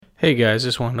Hey guys,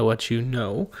 just wanted to let you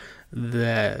know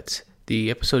that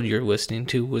the episode you're listening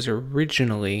to was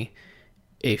originally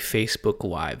a Facebook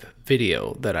Live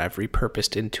video that I've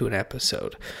repurposed into an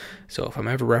episode. So if I'm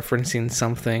ever referencing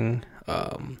something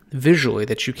visually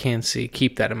that you can see,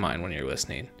 keep that in mind when you're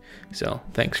listening. So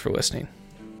thanks for listening.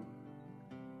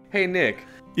 Hey Nick.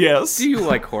 Yes? Do you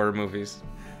like horror movies?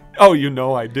 Oh, you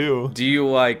know I do. Do you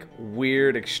like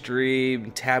weird, extreme,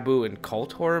 taboo, and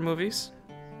cult horror movies?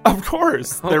 Of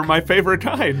course. They're my favorite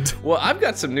kind. Well, I've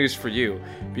got some news for you,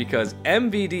 because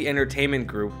MVD Entertainment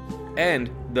Group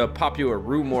and the popular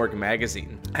Rue Morgue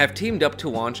magazine have teamed up to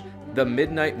launch the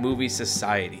Midnight Movie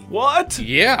Society. What?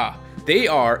 Yeah, they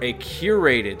are a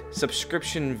curated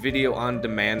subscription video on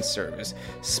demand service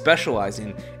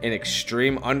specializing in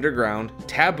extreme underground,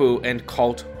 taboo, and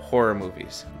cult horror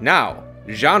movies. Now,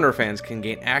 genre fans can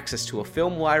gain access to a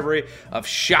film library of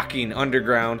shocking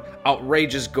underground,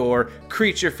 outrageous gore,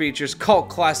 creature features, cult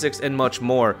classics, and much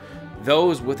more.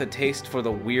 Those with a taste for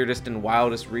the weirdest and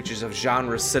wildest reaches of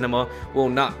genre cinema will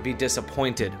not be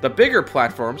disappointed. The bigger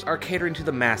platforms are catering to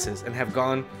the masses and have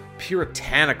gone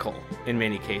puritanical in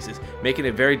many cases, making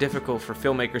it very difficult for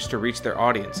filmmakers to reach their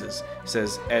audiences,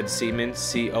 says Ed Seaman,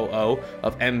 COO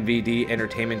of MVD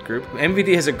Entertainment Group.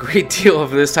 MVD has a great deal of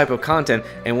this type of content,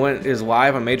 and when it is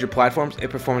live on major platforms,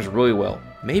 it performs really well.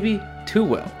 Maybe too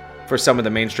well for some of the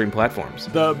mainstream platforms.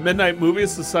 The Midnight Movie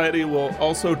Society will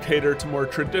also cater to more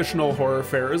traditional horror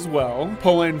fare as well,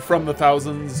 pulling from the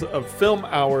thousands of film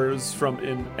hours from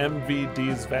in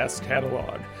MVD's vast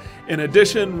catalog. In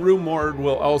addition, Rue Morgue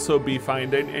will also be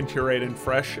finding and curating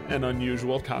fresh and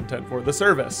unusual content for the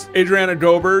service. Adriana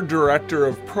Gober, director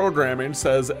of programming,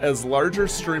 says as larger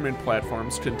streaming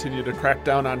platforms continue to crack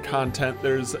down on content,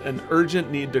 there's an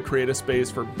urgent need to create a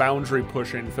space for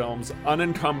boundary-pushing films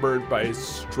unencumbered by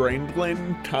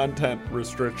strangling content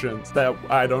restrictions. That,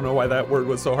 I don't know why that word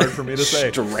was so hard for me to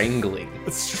say. Strangling,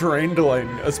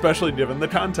 especially given the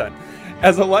content.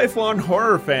 As a lifelong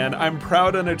horror fan, I'm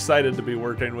proud and excited to be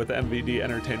working with MVD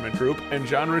Entertainment Group and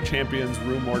genre champions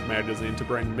Rue Morgue magazine to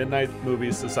bring Midnight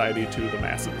Movie Society to the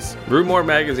masses. Rue Morgue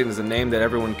magazine is a name that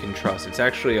everyone can trust. It's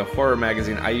actually a horror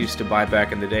magazine I used to buy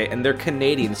back in the day, and they're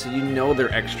Canadian, so you know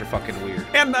they're extra fucking weird.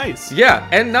 And nice. Yeah,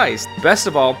 and nice. Best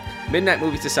of all, Midnight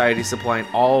Movie Society is supplying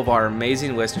all of our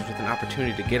amazing listeners with an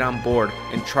opportunity to get on board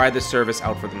and try the service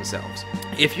out for themselves.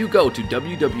 If you go to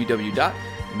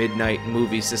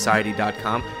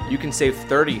www.midnightmoviesociety.com, you can save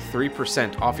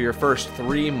 33% off your first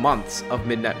 3 months of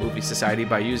Midnight Movie Society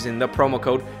by using the promo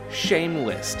code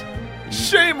SHAMELIST.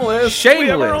 Shameless! We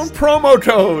have our own promo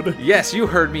code! Yes, you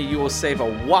heard me. You will save a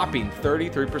whopping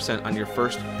 33% on your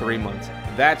first 3 months.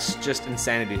 That's just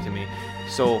insanity to me.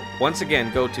 So once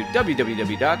again, go to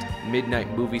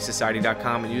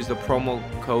www.midnightmoviesociety.com and use the promo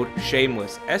code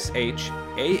SHAMELIST. SHAMELIST.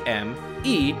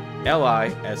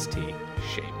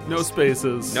 Shameless. No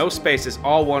spaces. No spaces,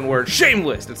 all one word.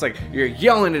 Shameless! It's like you're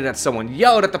yelling it at someone.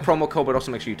 Yell it at the promo code, but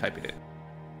also make sure you type it in.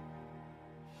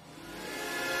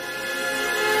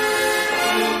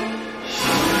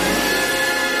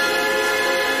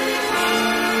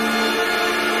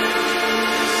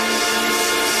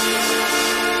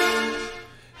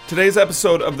 Today's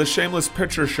episode of the Shameless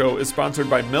Picture Show is sponsored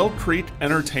by Mill Creek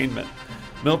Entertainment.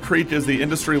 Mill Creek is the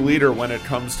industry leader when it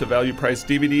comes to value-priced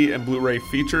DVD and Blu-ray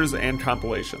features and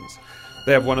compilations.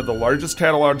 They have one of the largest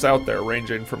catalogs out there,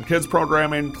 ranging from kids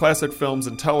programming, classic films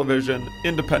and television,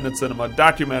 independent cinema,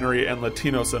 documentary, and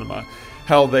Latino cinema.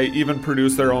 Hell, they even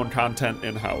produce their own content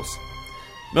in-house.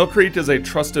 Mill Creek is a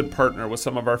trusted partner with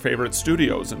some of our favorite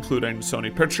studios, including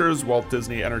Sony Pictures, Walt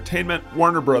Disney Entertainment,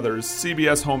 Warner Brothers,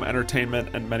 CBS Home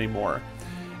Entertainment, and many more.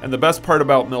 And the best part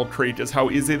about Mill Creek is how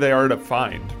easy they are to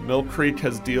find. Mill Creek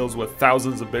has deals with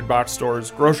thousands of big box stores,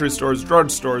 grocery stores,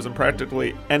 drug stores, and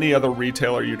practically any other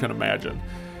retailer you can imagine.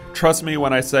 Trust me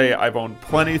when I say I've owned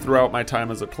plenty throughout my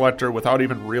time as a collector without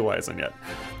even realizing it.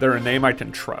 They're a name I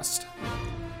can trust.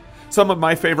 Some of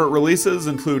my favorite releases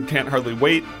include Can't Hardly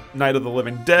Wait, Night of the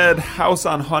Living Dead, House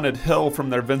on Haunted Hill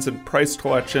from their Vincent Price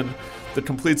collection, the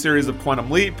complete series of Quantum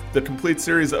Leap, the complete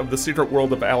series of The Secret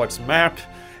World of Alex Mack,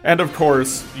 and of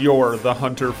course, You're the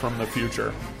Hunter from the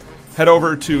Future. Head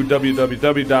over to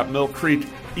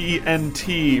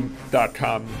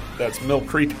www.millcreekent.com, that's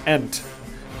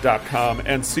millcreekent.com,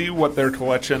 and see what their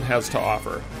collection has to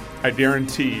offer. I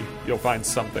guarantee you'll find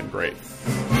something great.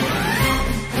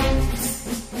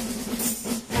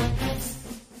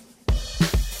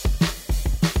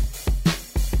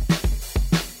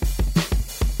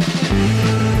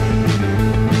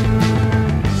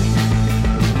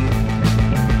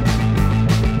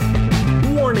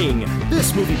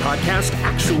 This movie podcast podcast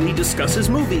actually discusses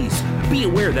movies. Be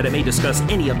aware that it may discuss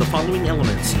any of the following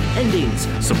elements: endings,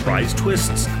 surprise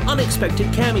twists,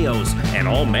 unexpected cameos, and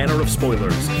all manner of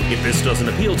spoilers. If this doesn't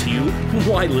appeal to you,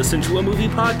 why listen to a movie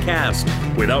podcast?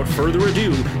 Without further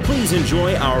ado, please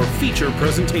enjoy our feature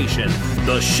presentation,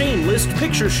 The Shameless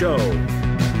Picture Show.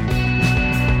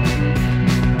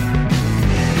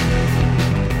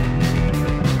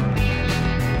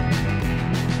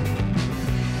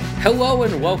 Hello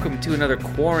and welcome to another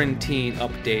quarantine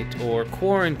update or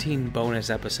quarantine bonus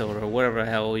episode or whatever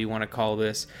the hell you want to call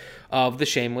this of The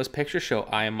Shameless Picture Show.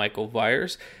 I am Michael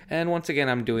Vyers, and once again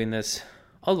I'm doing this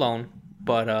alone,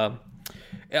 but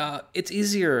it's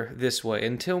easier this way.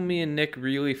 Until me and Nick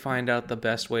really find out the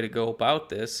best way to go about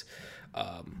this,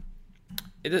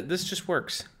 this just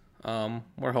works.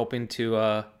 We're hoping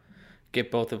to get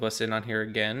both of us in on here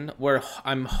again.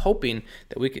 I'm hoping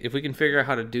that if we can figure out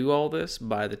how to do all this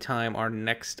by the time our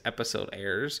next episode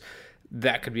airs,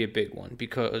 that could be a big one,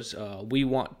 because we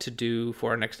want to do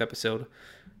for our next episode.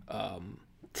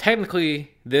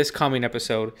 Technically, this coming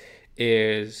episode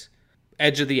is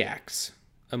Edge of the Axe,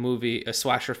 a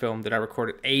slasher film that I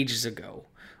recorded ages ago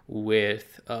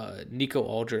with Nico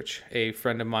Aldrich, a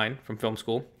friend of mine from film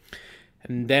school.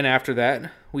 And then after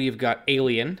that, we've got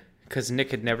Alien, because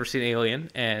Nick had never seen Alien,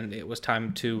 and it was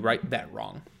time to right that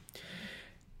wrong.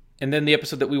 And then the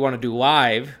episode that we want to do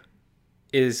live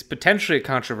is potentially a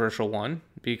controversial one,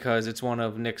 because it's one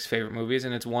of Nick's favorite movies,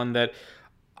 and it's one that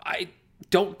I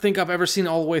don't think I've ever seen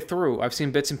all the way through. I've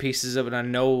seen bits and pieces of it, and I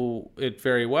know it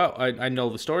very well. I know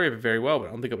the story of it very well, but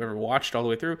I don't think I've ever watched all the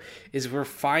way through. We're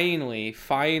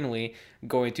finally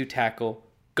going to tackle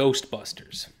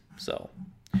Ghostbusters.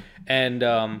 And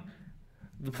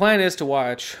the plan is to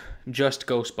watch just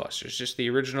Ghostbusters, just the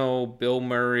original Bill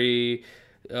Murray,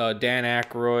 Dan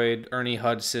Aykroyd, Ernie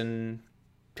Hudson,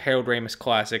 Harold Ramis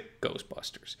classic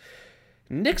Ghostbusters.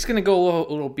 Nick's going to go a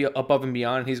little bit above and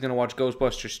beyond. He's going to watch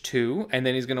Ghostbusters 2, and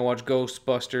then he's going to watch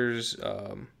Ghostbusters,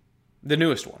 the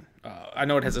newest one. I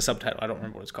know it has a subtitle. I don't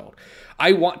remember what it's called.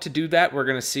 I want to do that. We're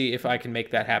going to see if I can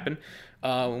make that happen.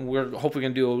 We're hopefully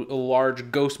going to do a large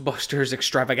Ghostbusters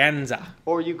extravaganza.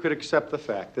 Or you could accept the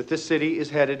fact that this city is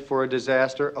headed for a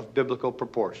disaster of biblical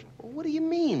proportion. What do you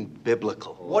mean,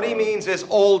 biblical? What he means is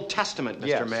Old Testament, Mr.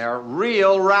 Yes. Mayor.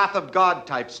 Real wrath of God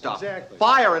type stuff. Exactly.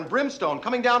 Fire and brimstone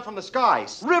coming down from the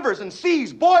skies. Rivers and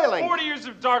seas boiling. 40 years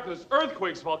of darkness,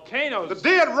 earthquakes, volcanoes. The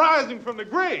dead rising from the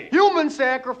grave. Human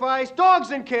sacrifice,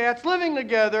 dogs and cats living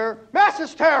together, mass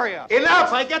hysteria.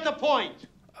 Enough, I get the point.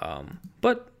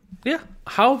 But yeah,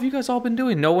 how have you guys all been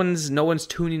doing? No one's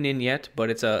tuning in yet, but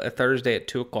it's a Thursday at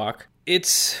 2:00.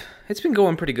 It's been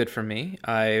going pretty good for me.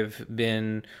 I've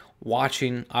been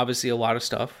watching, obviously, a lot of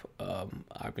stuff.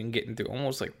 I've been getting through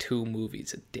almost like 2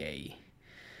 movies a day,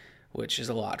 which is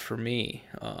a lot for me.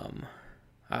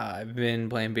 I've been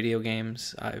playing video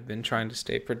games. I've been trying to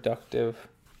stay productive.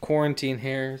 Quarantine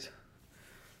here,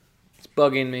 it's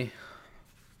bugging me.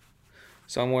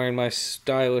 So I'm wearing my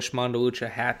stylish Mondalucha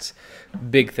hats.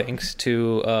 Big thanks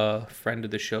to a friend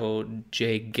of the show,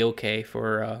 Jay Gilkay,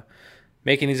 for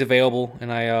making these available. And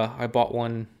I bought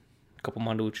one a couple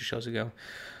Mondalucha shows ago.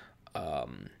 But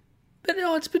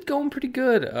it's been going pretty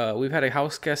good. We've had a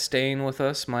house guest staying with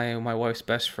us. My wife's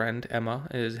best friend, Emma,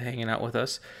 is hanging out with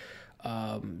us.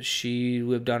 She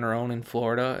lived on her own in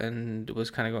Florida and was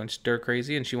kind of going stir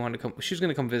crazy, and she was going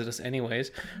to come visit us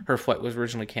anyways. Her flight was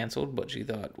originally canceled, but she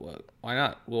thought, well, why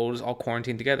not? We'll just all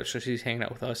quarantine together. So she's hanging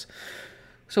out with us.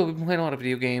 So we've been playing a lot of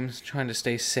video games, trying to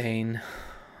stay sane.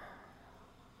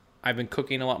 I've been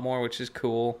cooking a lot more, which is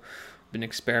cool. Been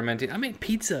experimenting. I made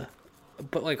pizza,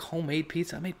 but like homemade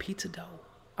pizza. I made pizza dough.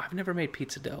 I've never made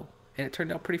pizza dough, and it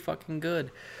turned out pretty fucking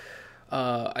good.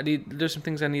 There's some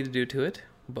things I need to do to it,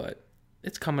 but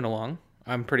it's coming along.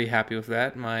 I'm pretty happy with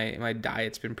that. My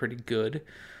diet's been pretty good.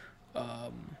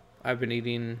 I've been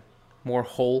eating more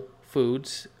whole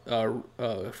foods,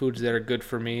 foods that are good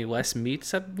for me, less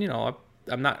meats.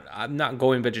 I'm not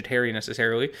going vegetarian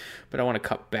necessarily, but I want to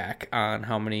cut back on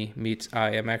how many meats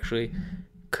I am actually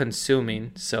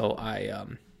consuming. So I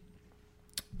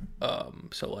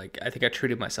think I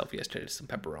treated myself yesterday to some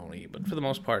pepperoni, but for the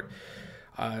most part,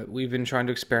 we've been trying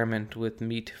to experiment with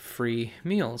meat-free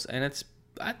meals, and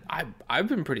I've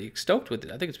been pretty stoked with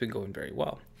it. I think it's been going very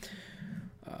well.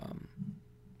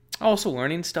 Also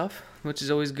learning stuff, which is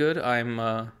always good. I'm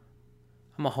a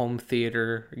home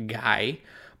theater guy,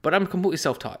 but I'm completely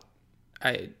self-taught.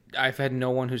 I've had no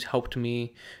one who's helped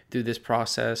me through this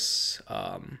process,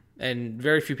 and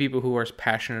very few people who are as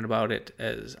passionate about it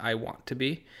as I want to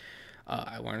be.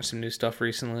 I learned some new stuff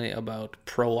recently about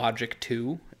ProLogic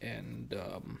 2, and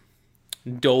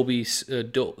Dolby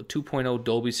 2.0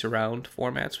 Dolby surround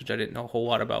formats, which I didn't know a whole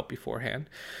lot about beforehand,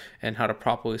 and how to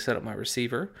properly set up my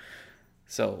receiver.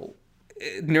 So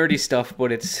nerdy stuff,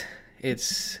 but it's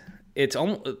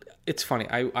funny.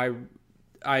 I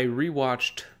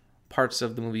rewatched parts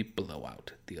of the movie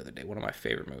Blowout the other day, one of my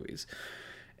favorite movies.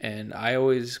 And I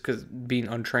always, because being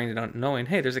untrained and unknowing,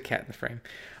 hey, there's a cat in the frame.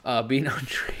 Being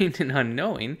untrained and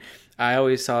unknowing, I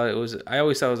always saw it was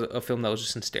a film that was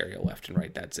just in stereo, left and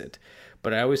right. That's it.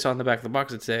 But I always saw in the back of the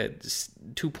box it said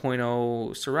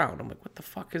 2.0 surround. I'm like, what the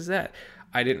fuck is that?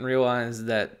 I didn't realize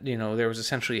that, there was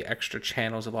essentially extra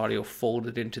channels of audio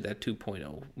folded into that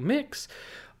 2.0 mix.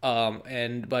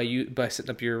 And by setting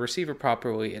up your receiver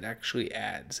properly, it actually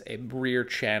adds a rear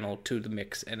channel to the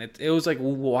mix, and it was like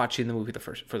watching the movie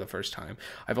for the first time.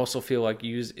 I've also feel like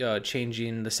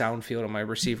changing the sound field on my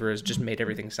receiver has just made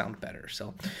everything sound better.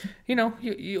 So,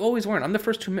 you always learn. I'm the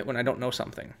first to admit when I don't know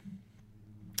something,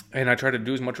 and I try to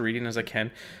do as much reading as I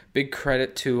can. Big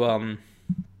credit to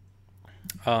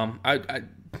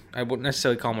I wouldn't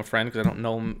necessarily call him a friend because I don't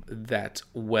know him that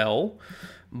well,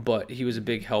 but he was a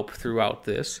big help throughout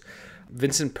this.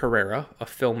 Vincent Pereira, a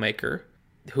filmmaker,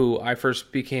 who I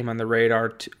first became on the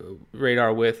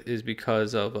radar with is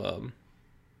because of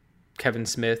Kevin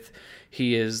Smith.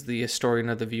 He is the historian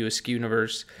of the View Askew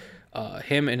universe.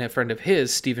 Him and a friend of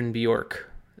his, Stephen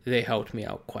Bjork, they helped me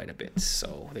out quite a bit.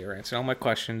 So they were answering all my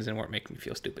questions and weren't making me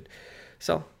feel stupid.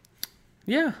 So,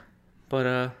 yeah.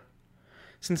 But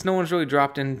since no one's really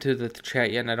dropped into the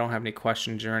chat yet and I don't have any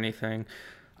questions or anything,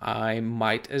 I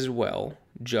might as well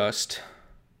just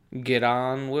get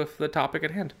on with the topic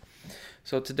at hand.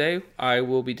 So today I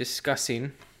will be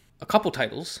discussing a couple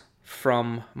titles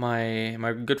from my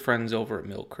good friends over at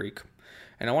Mill Creek.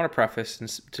 And I want to preface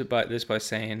this by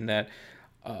saying that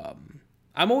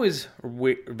I'm always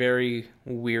very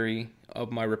weary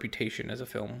of my reputation as a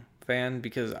film fan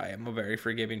because I am a very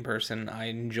forgiving person. I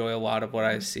enjoy a lot of what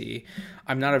I see.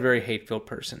 I'm not a very hate-filled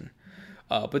person.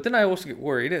 But then I also get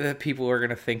worried that people are going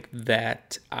to think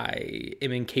that I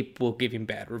am incapable of giving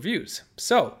bad reviews.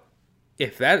 So,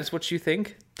 if that is what you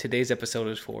think, today's episode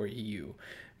is for you.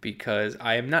 Because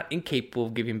I am not incapable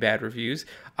of giving bad reviews.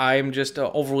 I am just an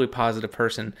overly positive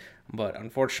person. But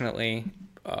unfortunately,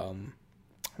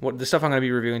 what the stuff I'm going to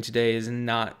be reviewing today is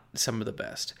not some of the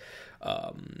best.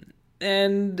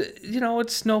 And,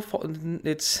 it's no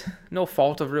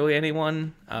fault of really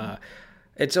anyone.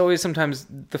 It's always sometimes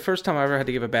the first time I ever had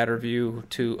to give a bad review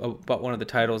about one of the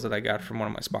titles that I got from one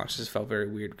of my sponsors felt very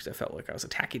weird because I felt like I was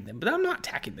attacking them, but I'm not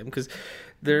attacking them because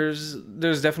there's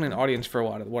definitely an audience for a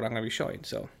lot of what I'm going to be showing.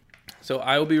 So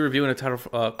I will be reviewing a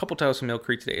couple titles from Mill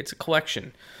Creek today. It's a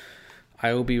collection.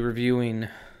 I will be reviewing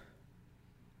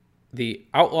the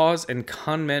Outlaws and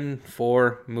Conmen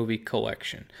 4 movie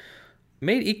collection.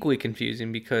 Made equally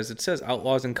confusing because it says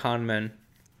Outlaws and Conmen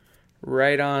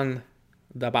right on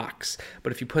the box,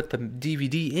 but if you put the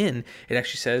DVD in, it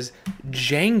actually says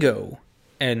Django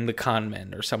and the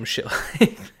Conmen or some shit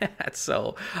like that.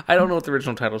 So I don't know what the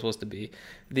original title is supposed to be.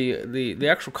 The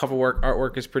actual cover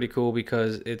artwork is pretty cool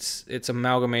because it's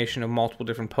amalgamation of multiple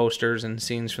different posters and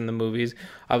scenes from the movies.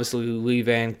 Obviously, Lee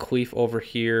Van Cleef over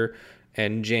here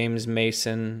and James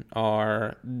Mason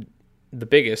are the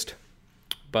biggest,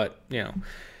 but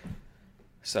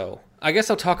So I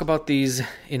guess I'll talk about these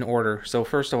in order. So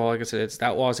first of all, like I said, it's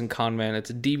Outlaws and Conmen. It's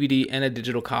a DVD and a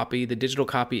digital copy. The digital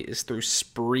copy is through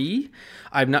Spree.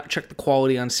 I've not checked the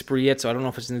quality on Spree yet, so I don't know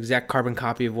if it's an exact carbon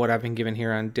copy of what I've been given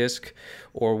here on disc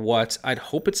or what. I'd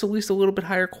hope it's at least a little bit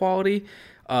higher quality.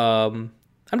 I'm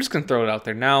just going to throw it out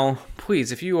there. Now,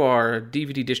 please, if you are a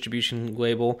DVD distribution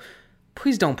label,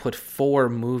 please don't put 4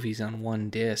 movies on one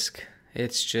disc.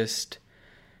 It's just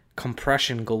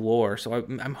compression galore. So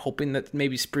I'm hoping that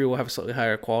maybe Spree will have a slightly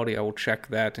higher quality. I will check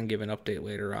that and give an update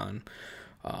later on.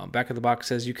 Back of the box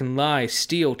says you can lie,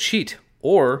 steal, cheat,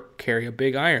 or carry a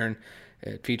big iron.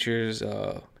 It features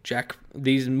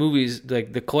these movies,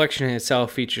 like the collection in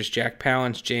itself features Jack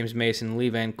Palance, James Mason, Lee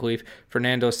Van Cleef,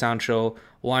 Fernando Sancho,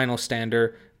 Lionel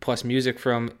Stander, plus music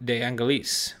from De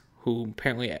Angelis, who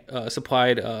apparently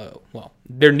supplied,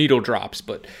 they're needle drops,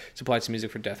 but supplied some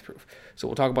music for Death Proof. So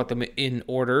we'll talk about them in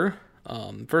order.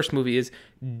 First movie is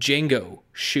Django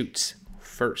Shoots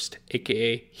First,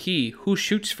 a.k.a. He Who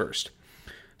Shoots First,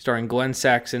 starring Glenn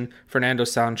Saxon, Fernando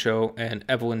Sancho, and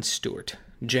Evelyn Stewart.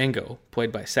 Django,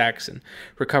 played by Saxon,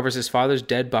 recovers his father's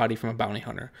dead body from a bounty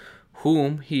hunter,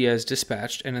 whom he has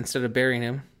dispatched, and instead of burying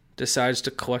him, decides to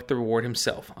collect the reward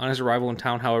himself. On his arrival in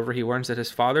town, however, he learns that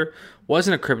his father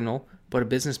wasn't a criminal, but a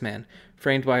businessman,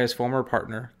 framed by his former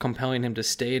partner, compelling him to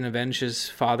stay and avenge his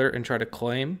father and try to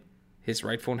claim his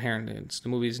rightful inheritance. The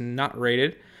movie is not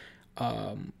rated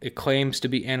It claims to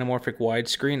be anamorphic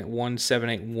widescreen at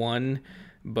 1781,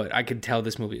 but I could tell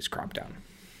this movie is cropped down.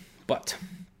 But,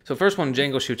 so first one,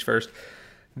 Django Shoots First.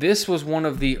 This was one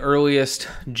of the earliest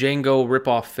Django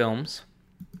ripoff films.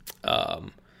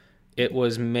 It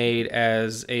was made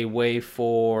as a way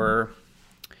for...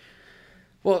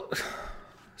 Well,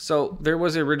 so there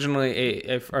was originally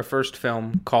a first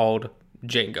film called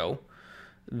Django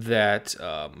that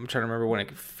I'm trying to remember when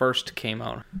it first came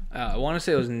out. I want to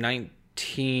say it was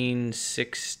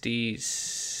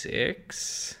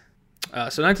 1966. So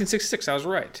 1966, I was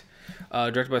right.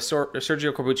 Directed by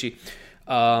Sergio Corbucci.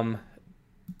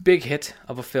 Big hit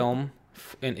of a film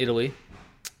in Italy.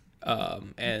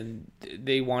 And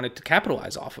they wanted to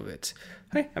capitalize off of it.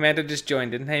 Hey, Amanda just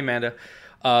joined in. Hey, Amanda.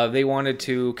 They wanted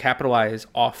to capitalize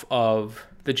off of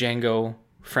the Django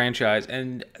franchise,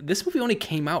 and this movie only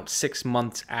came out 6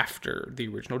 months after the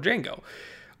original Django.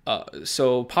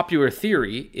 So popular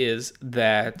theory is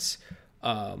that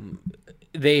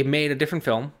they made a different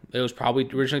film. It was probably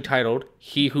originally titled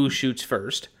He Who Shoots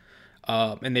First,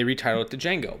 and they retitled it to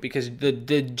Django because the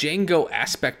Django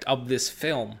aspect of this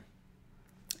film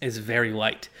is very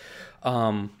light.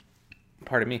 Pardon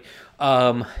me.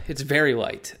 It's very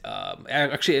light.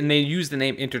 Actually, and they use the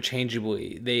name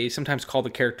interchangeably. They sometimes call the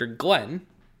character Glenn,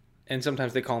 and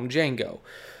sometimes they call him Django.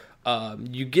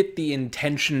 You get the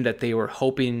intention that they were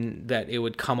hoping that it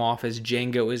would come off as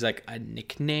Django is like a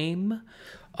nickname,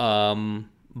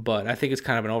 but I think it's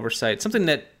kind of an oversight. Something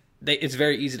that it's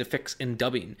very easy to fix in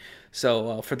dubbing.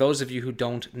 So for those of you who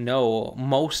don't know,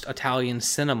 most Italian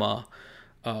cinema...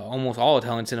 almost all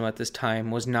Italian cinema at this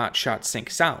time was not shot sync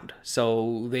sound,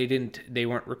 so they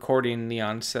weren't recording the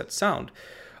on-set sound.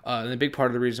 And the big part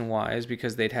of the reason why is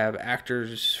because they'd have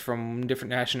actors from different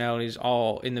nationalities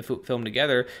all in the film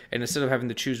together, and instead of having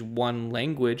to choose one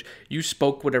language, you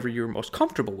spoke whatever you were most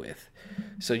comfortable with.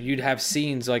 So you'd have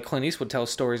scenes like Clint Eastwood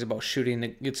tells stories about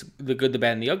shooting It's the Good, the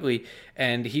Bad, and the Ugly,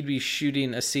 and he'd be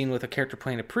shooting a scene with a character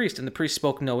playing a priest, and the priest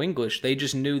spoke no English. They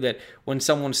just knew that when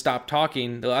someone stopped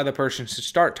talking, the other person should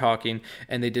start talking,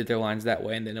 and they did their lines that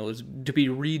way, and then it was to be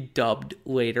redubbed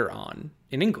later on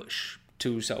in English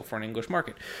to sell for an English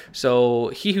market. So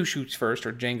He Who Shoots First,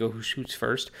 or Django Who Shoots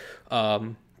First,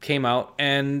 came out,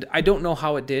 and I don't know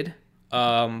how it did,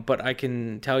 but I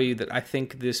can tell you that I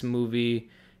think this movie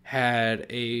had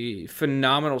a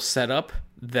phenomenal setup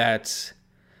that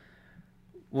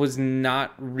was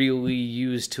not really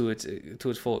used to its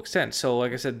full extent. So,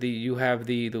 like I said, you have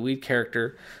the lead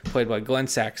character played by Glenn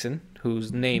Saxon,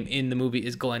 whose name in the movie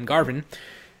is Glenn Garvin.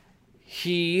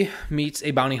 He meets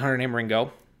a bounty hunter named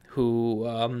Ringo, who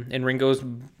and Ringo's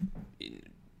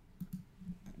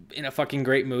in a fucking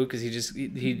great mood because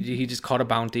he just caught a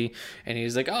bounty, and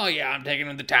he's like, oh yeah, I'm taking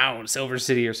him to town, Silver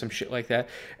City or some shit like that,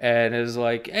 and is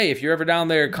like, hey, if you're ever down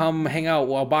there, come hang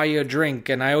out, I'll buy you a drink.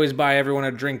 And I always buy everyone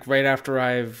a drink right after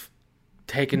I've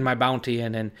taken my bounty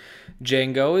in. And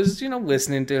Django is,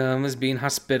 listening to him, is being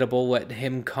hospitable, let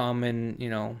him come and,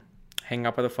 hang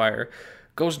out by the fire,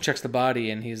 goes and checks the body,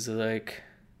 and he's like,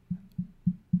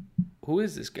 who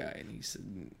is this guy? And he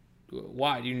said,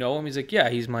 why, do you know him? He's like, yeah,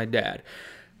 he's my dad.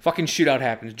 Fucking shootout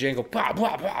happens. Django, blah,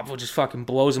 blah, blah, just fucking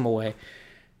blows him away.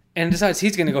 And decides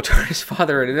he's going to go turn his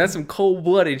father in. And that's some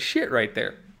cold-blooded shit right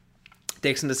there.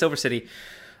 Takes him to Silver City,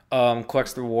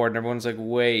 collects the reward, and everyone's like,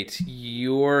 wait,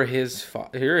 you're his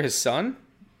son?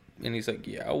 And he's like,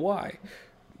 yeah, why?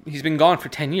 He's been gone for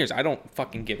 10 years. I don't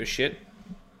fucking give a shit.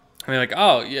 And they're like,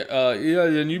 oh, yeah,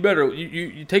 then you better,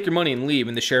 you take your money and leave.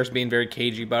 And the sheriff's being very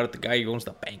cagey about it. The guy who owns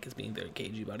the bank is being very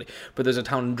cagey about it. But there's a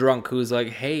town drunk who's like,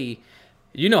 hey,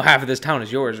 you know half of this town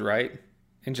is yours, right?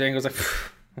 And Django's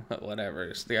like,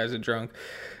 whatever. The guy's a drunk.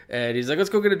 And he's like, let's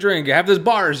go get a drink. Half this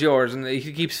bar is yours. And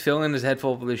he keeps filling his head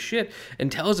full of this shit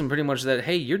and tells him pretty much that,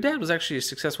 hey, your dad was actually a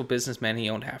successful businessman. He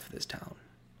owned half of this town.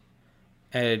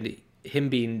 And him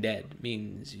being dead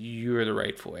means you're the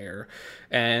rightful heir.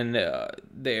 And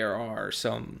there are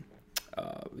some,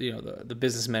 the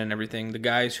businessmen and everything, the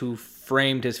guys who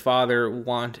framed his father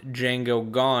want Django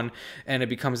gone, and it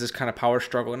becomes this kind of power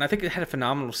struggle. And I think it had a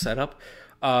phenomenal setup.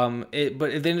 But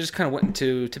it then just kind of went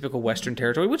into typical Western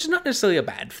territory, which is not necessarily a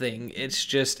bad thing. It's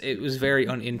just, it was very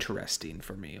uninteresting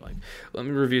for me. Like, let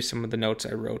me review some of the notes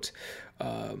I wrote.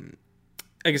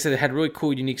 Like I said, it had a really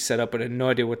cool, unique setup, but I had no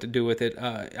idea what to do with it.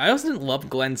 I also didn't love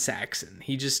Glenn Saxon.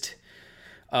 He just,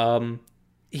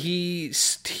 he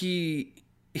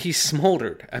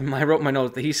smoldered. I wrote my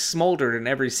notes that he smoldered in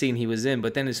every scene he was in,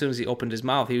 but then as soon as he opened his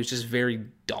mouth, he was just very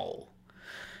dull.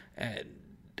 And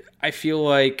I feel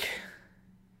like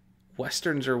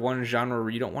Westerns are one genre where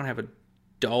you don't want to have a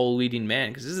dull leading man,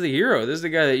 because this is the hero. This is the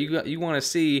guy that you want to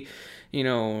see,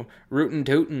 rootin'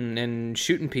 tootin' and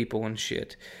shooting people and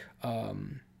shit.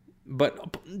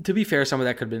 But to be fair, some of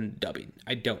that could have been dubbing.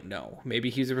 I don't know. Maybe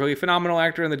he's a really phenomenal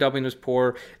actor and the dubbing was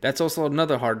poor. That's also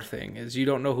another hard thing, is you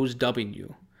don't know who's dubbing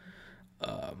you.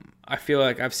 I feel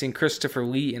like I've seen Christopher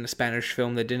Lee in a Spanish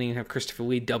film that didn't even have Christopher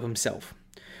Lee dub himself.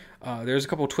 There's a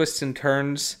couple twists and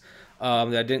turns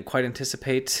that I didn't quite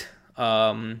anticipate.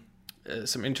 Some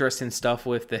interesting stuff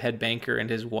with the head banker and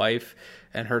his wife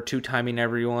and her two-timing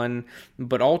everyone.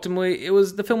 But ultimately,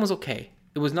 the film was okay.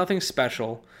 It was nothing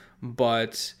special,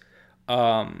 but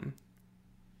the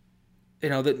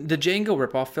Django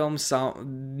ripoff films,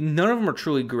 none of them are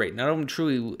truly great. None of them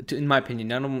truly, in my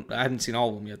opinion, I haven't seen all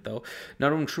of them yet though.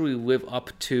 None of them truly live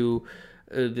up to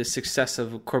the success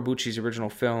of Corbucci's original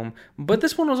film. But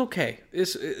this one was okay.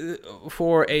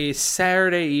 For a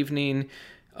Saturday evening,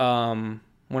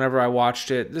 whenever I watched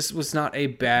it, this was not a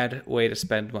bad way to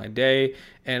spend my day.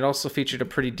 And it also featured a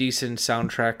pretty decent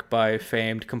soundtrack by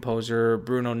famed composer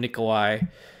Bruno Nicolai,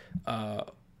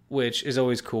 which is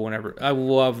always cool whenever. I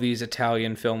love these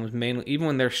Italian films, mainly, even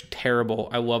when they're terrible,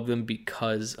 I love them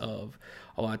because of,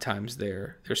 a lot of times,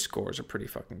 their scores are pretty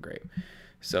fucking great.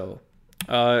 So,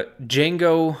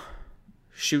 Django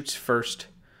shoots first.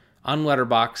 On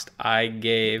Letterboxd, I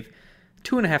gave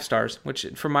 2.5 stars, which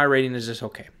for my rating is just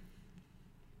okay.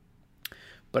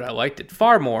 But I liked it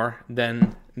far more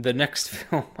than the next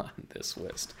film on this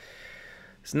list.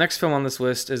 This next film on this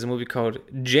list is a movie called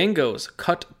Django's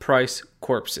Cut Price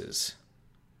Corpses,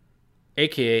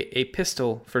 aka A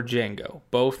Pistol for Django.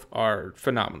 Both are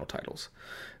phenomenal titles.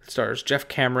 It stars Jeff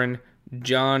Cameron,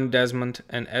 John Desmond,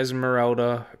 and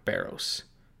Esmeralda Barros.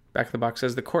 Back in the box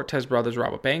says the Cortez brothers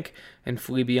rob a bank and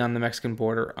flee beyond the Mexican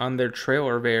border. On their trail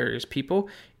are various people,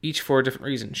 each for a different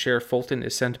reason. Sheriff Fulton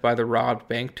is sent by the robbed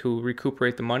bank to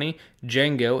recuperate the money.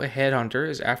 Django, a headhunter,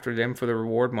 is after them for the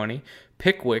reward money.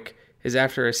 Pickwick is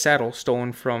after a saddle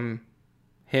stolen from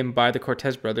him by the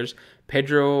Cortez brothers.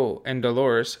 Pedro and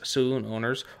Dolores, saloon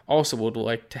owners, also would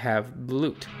like to have the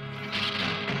loot.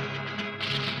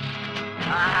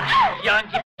 Young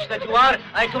bitch that you are,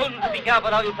 I told you to be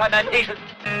careful how you try my patience.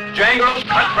 Django's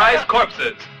Cut Price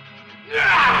Corpses.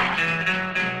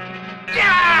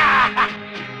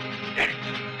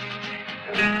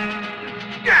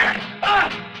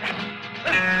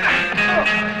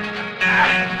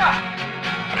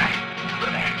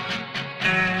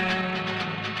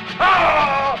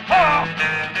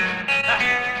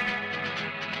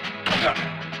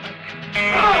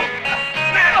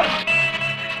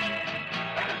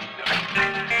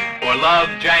 For love,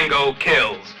 Django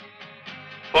kills.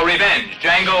 For revenge,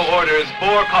 Django orders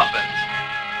 4 coffins.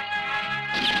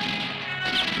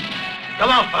 Come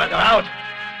on, Father, out.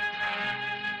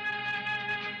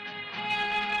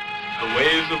 The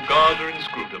ways of God are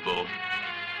inscrutable.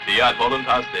 Fiat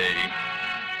voluntaste.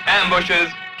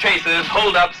 Ambushes, chases,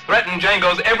 holdups threaten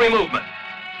Django's every movement.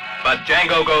 But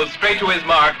Django goes straight to his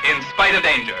mark in spite of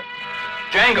danger.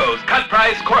 Django's Cut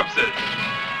Price Corpses.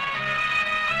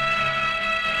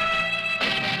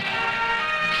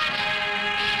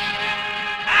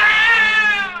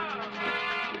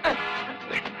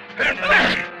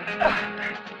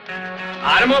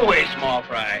 Out of my way, small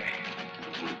fry.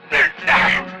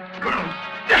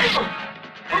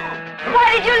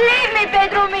 Why did you leave me,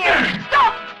 Pedro Mio?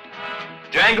 Stop!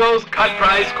 Django's Cut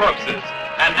Price Corpses,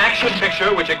 an action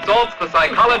picture which exalts the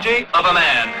psychology of a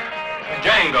man.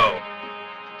 Django.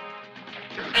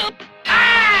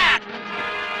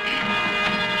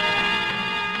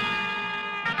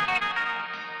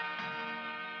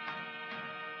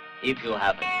 If you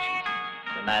haven't cheated,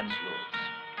 the man's yours.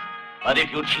 But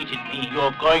if you cheated me,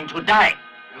 you're going to die.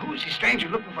 Who's the stranger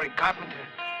looking for a carpenter?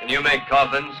 Can you make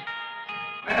coffins?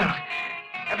 Well,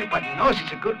 everybody knows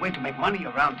it's a good way to make money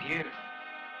around here.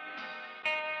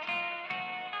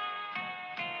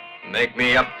 Make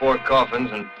me up 4 coffins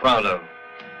and pronto.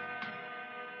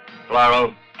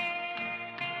 Claro.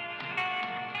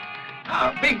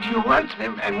 How big do you want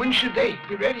them, and when should they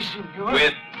be ready, senor?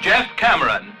 With Jeff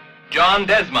Cameron, John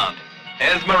Desmond,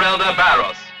 Esmeralda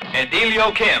Barros,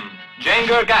 Edilio Kim,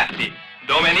 Django Gatti,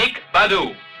 Dominique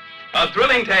Badu. A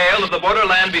thrilling tale of the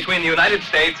borderland between the United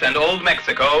States and Old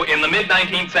Mexico in the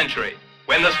mid-19th century,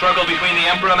 when the struggle between the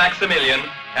Emperor Maximilian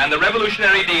and the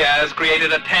revolutionary Diaz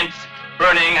created a tense,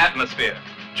 burning atmosphere.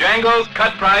 Django's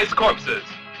Cut Price Corpses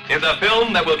is a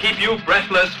film that will keep you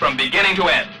breathless from beginning to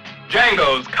end.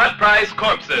 Django's Cut Price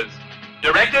Corpses,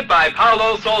 directed by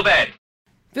Paolo Solveig.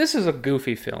 This is a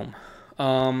goofy film.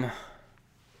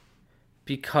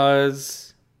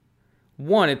 Because,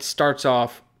 one, it starts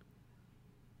off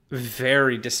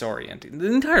very disorienting.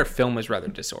 The entire film is rather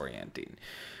disorienting.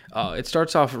 It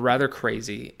starts off rather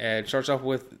crazy. It starts off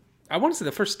with, I want to say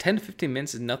the first 10 to 15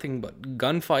 minutes is nothing but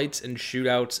gunfights and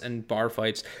shootouts and bar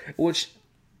fights, which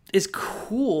is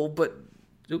cool, but...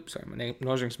 Oops, sorry, my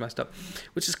nose ring's messed up.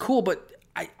 Which is cool, but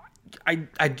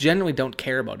I generally don't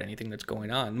care about anything that's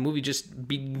going on. The movie just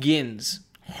begins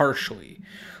harshly.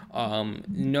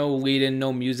 No lead-in,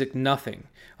 no music, nothing.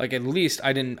 Like, at least,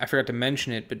 I forgot to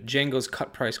mention it, but Django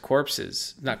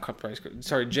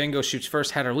Shoots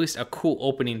First had at least a cool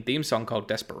opening theme song called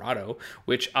Desperado,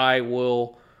 which I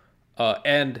will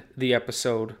end the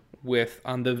episode with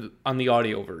on the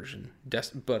audio version.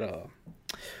 This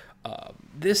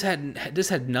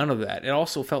had none of that. It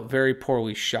also felt very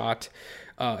poorly shot.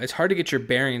 It's hard to get your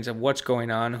bearings of what's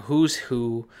going on, who's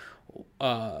who,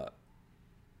 and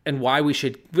why we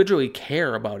should literally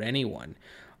care about anyone.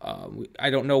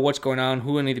 I don't know what's going on,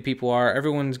 who any of the people are.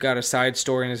 Everyone's got a side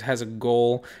story and has a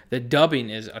goal. The dubbing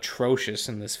is atrocious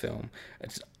in this film.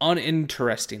 It's an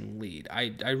uninteresting lead.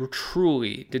 I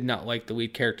truly did not like the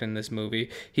lead character in this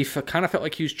movie. He kind of felt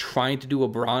like he was trying to do a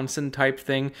Bronson type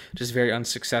thing, just very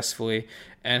unsuccessfully,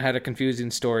 and had a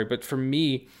confusing story. But for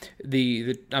me,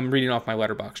 I'm reading off my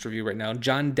Letterboxd review right now.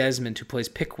 John Desmond, who plays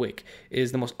Pickwick,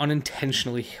 is the most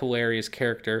unintentionally hilarious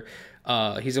character.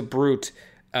 He's a brute.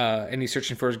 And he's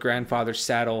searching for his grandfather's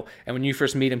saddle. And when you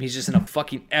first meet him, he's just in a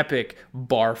fucking epic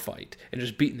bar fight and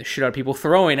just beating the shit out of people,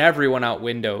 throwing everyone out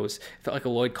windows. It felt like a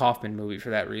Lloyd Kaufman movie for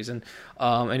that reason.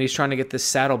 And he's trying to get this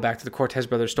saddle back that the Cortez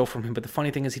brothers stole from him. But the funny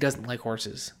thing is, he doesn't like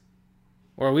horses.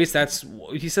 Or at least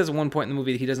he says at one point in the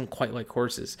movie that he doesn't quite like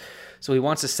horses. So he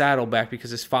wants a saddle back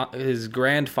because his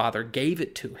grandfather gave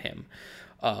it to him.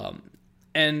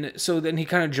 And so then he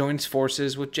kind of joins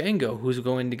forces with Django, who's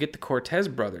going to get the Cortez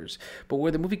brothers. But where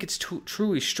the movie gets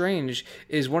truly strange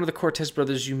is one of the Cortez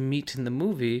brothers you meet in the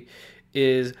movie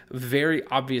is very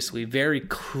obviously, very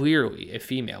clearly a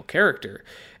female character.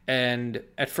 And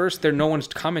at first, no one's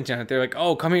commenting on it. They're like,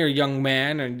 oh, come here, young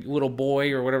man, or little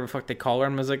boy, or whatever the fuck they call her.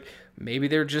 And I was like, maybe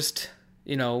they're just...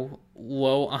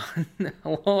 low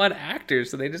on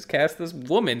actors, so they just cast this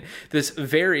woman, this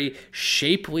very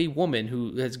shapely woman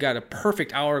who has got a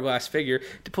perfect hourglass figure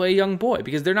to play a young boy,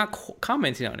 because they're not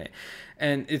commenting on it,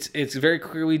 and it's very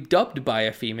clearly dubbed by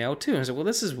a female too. And I was like, well,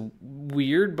 this is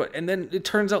weird, and then it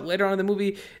turns out later on in the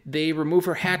movie they remove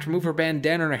her hat, remove her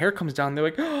bandana, and her hair comes down. They're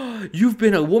like, oh, you've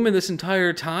been a woman this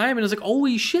entire time, and I was like,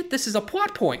 holy shit, this is a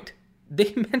plot point.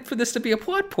 They meant for this to be a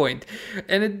plot point,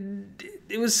 and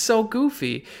it was so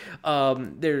goofy.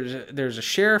 There's a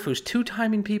sheriff who's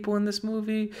two-timing people in this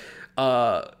movie.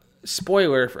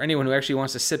 Spoiler for anyone who actually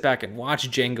wants to sit back and watch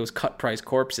Django's Cut Price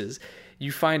Corpses.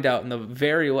 You find out in the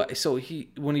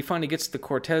when he finally gets to the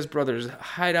Cortez brothers'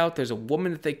 hideout, there's a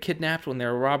woman that they kidnapped when they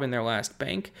were robbing their last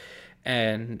bank,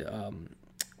 and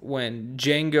when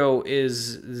Django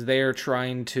is there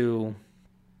trying to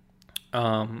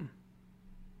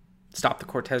stop the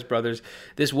Cortez brothers,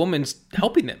 this woman's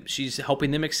helping them. She's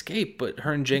helping them escape, but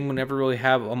her and Django never really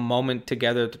have a moment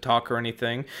together to talk or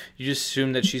anything. You just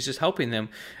assume that she's just helping them.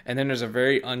 And then there's a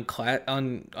very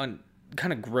kind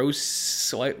of gross,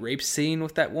 slight rape scene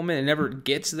with that woman. It never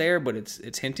gets there, but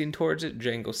it's hinting towards it.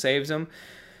 Django saves him.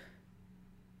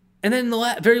 And then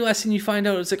the very last thing you find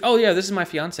out, it's like, oh yeah, this is my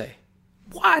fiance.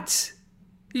 What?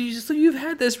 You've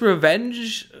had this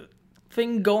revenge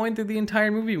thing going through the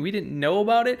entire movie. We didn't know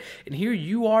about it, and here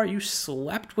you are. You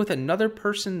slept with another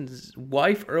person's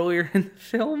wife earlier in the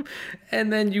film,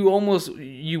 and then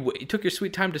you took your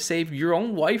sweet time to save your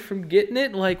own wife from getting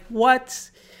it. Like,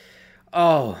 what?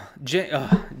 Oh,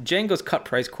 Django's Cut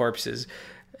Price Corpses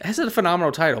has a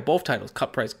phenomenal title. Both titles,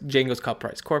 Django's Cut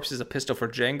Price Corpses, A Pistol for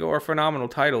Django, are phenomenal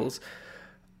titles.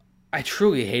 I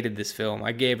truly hated this film.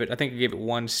 I think I gave it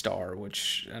 1 star,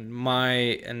 which and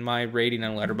my rating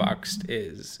on Letterboxd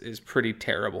is pretty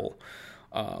terrible.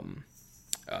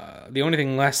 The only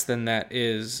thing less than that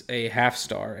is a half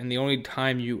star, and the only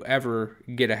time you ever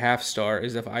get a half star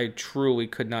is if I truly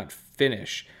could not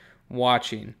finish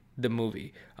watching the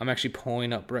movie. I'm actually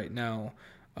pulling up right now.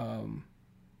 1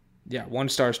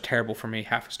 star is terrible for me.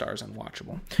 Half a star is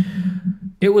unwatchable.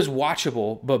 It was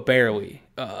watchable, but barely.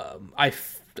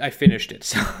 I finished it.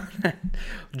 So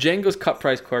Django's Cut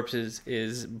Price Corpses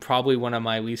is probably one of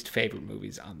my least favorite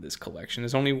movies on this collection.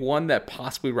 There's only one that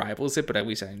possibly rivals it, but at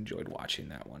least I enjoyed watching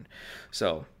that one.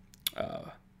 So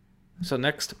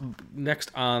next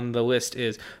on the list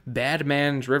is Bad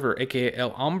Man's River, aka El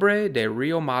Hombre de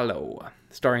Rio Malo,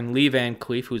 starring Lee Van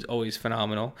Cleef, who's always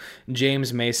phenomenal,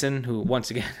 James Mason, who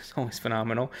once again is always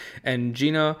phenomenal, and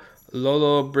Gina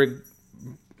Lollobrigida?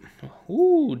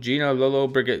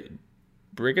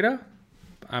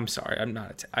 I'm sorry. I'm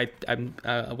not. I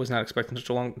was not expecting such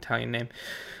a long Italian name.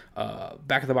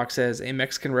 Back of the box says a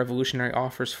Mexican revolutionary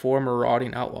offers 4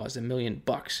 marauding outlaws $1 million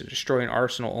to destroy an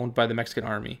arsenal owned by the Mexican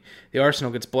army. The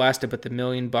arsenal gets blasted, but the $1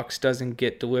 million doesn't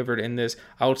get delivered in this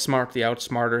outsmart the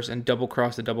outsmarters and double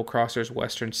cross the double crossers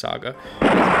Western saga.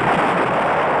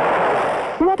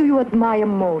 What do you admire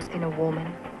most in a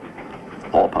woman?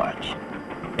 All parts.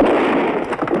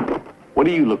 What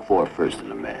do you look for first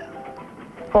in a man?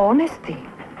 Honesty.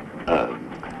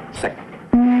 Second.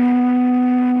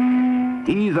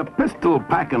 He's a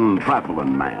pistol-packing,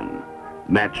 traveling man.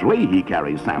 Naturally, he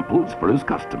carries samples for his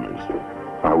customers.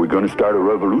 Are we going to start a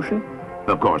revolution?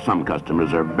 Of course, some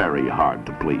customers are very hard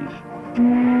to please.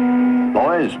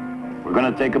 Boys, we're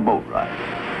going to take a boat ride.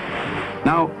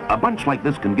 Now, a bunch like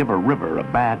this can give a river a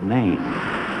bad name.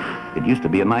 It used to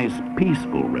be a nice,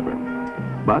 peaceful river.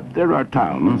 But there are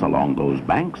towns along those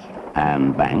banks,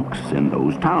 and banks in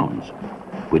those towns,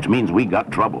 which means we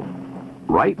got trouble.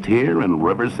 Right here in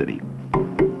River City.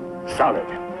 Solid.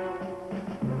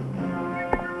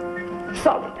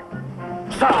 Solid.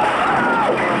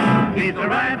 Solid. He's a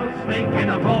rattlesnake in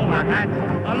a bowler hat,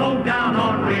 a low-down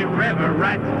ornery river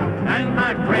rat, and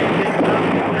my friend is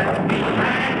something that me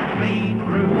and clean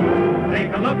through.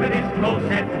 Take a look at his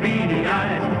close-set beady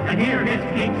eyes, and hear his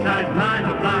king-size line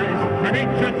of lies, and it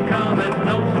should come as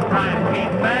no surprise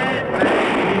he's bad,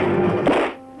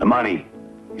 bad. The money.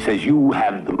 He says you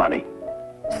have the money.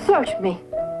 Search me.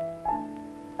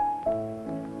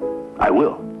 I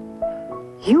will.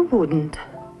 You wouldn't.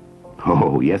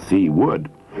 Oh, yes, he would.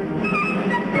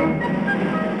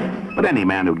 But any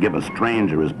man who'd give a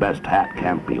stranger his best hat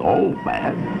can't be all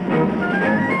bad.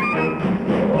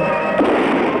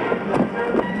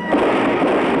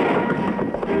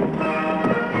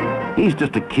 He's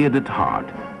just a kid at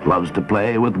heart, loves to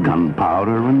play with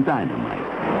gunpowder and dynamite.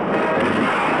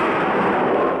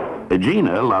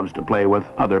 Gina loves to play with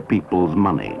other people's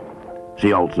money.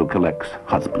 She also collects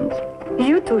husbands.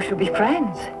 You two should be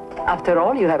friends. After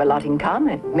all, you have a lot in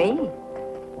common. Me.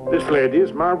 This lady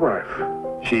is my wife.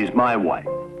 She's my wife.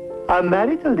 A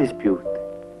marital dispute.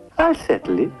 I'll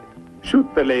settle it.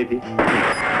 Shoot the lady.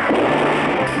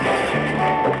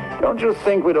 Don't you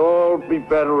think we'd all be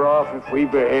better off if we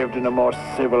behaved in a more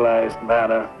civilized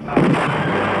manner?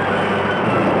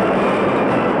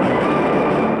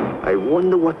 I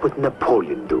wonder what would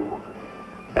Napoleon do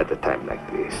at a time like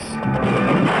this.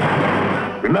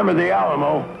 Remember the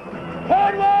Alamo.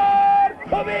 Forward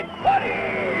to victory!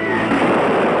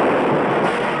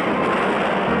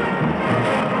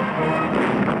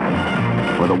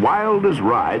 For the wildest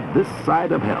ride this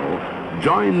side of hell,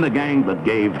 join the gang that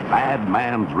gave Bad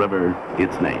Man's River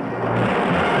its name.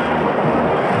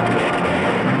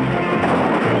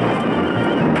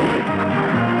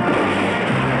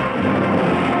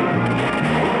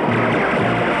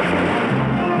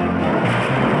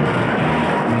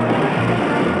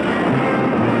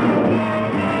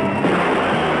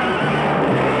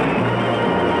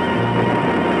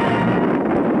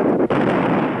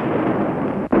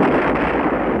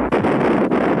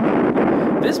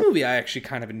 I actually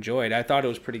kind of enjoyed. I thought it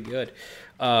was pretty good.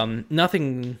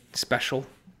 Nothing special.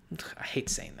 I hate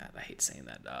saying that.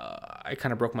 I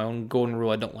kind of broke my own golden rule.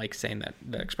 I don't like saying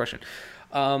that expression.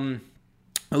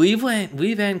 Lee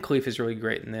Van Cleef is really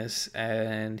great in this,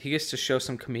 and he gets to show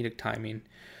some comedic timing.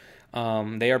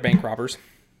 They are bank robbers.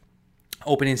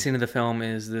 Opening scene of the film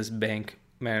is this bank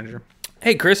manager.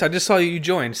 Hey, Chris, I just saw you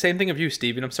joined. Same thing of you,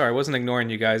 Steven. I'm sorry, I wasn't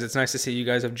ignoring you guys. It's nice to see you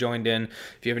guys have joined in.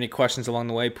 If you have any questions along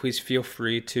the way, please feel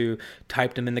free to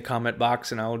type them in the comment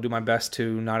box, and I will do my best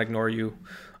to not ignore you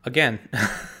again.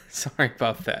 Sorry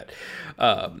about that.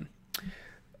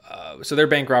 So they're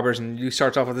bank robbers, and you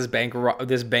starts off with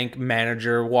this bank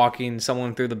manager walking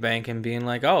someone through the bank and being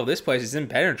like, "Oh, this place is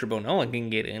impenetrable. No one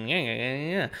can get in."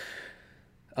 Yeah.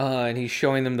 And he's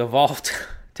showing them the vault.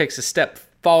 Takes a step,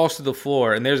 falls to the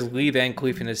floor, and there's Lee Van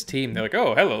Cleef and his team. They're like,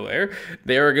 "Oh, hello there."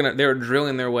 They're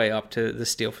drilling their way up to the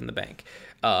steal from the bank.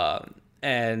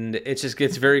 And it just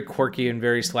gets very quirky and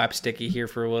very slapsticky here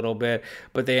for a little bit,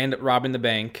 but they end up robbing the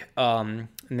bank. And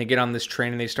they get on this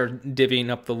train and they start divvying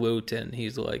up the loot. And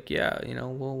he's like, "Yeah,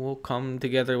 we'll come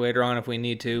together later on if we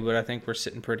need to, but I think we're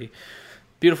sitting pretty."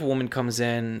 Beautiful woman comes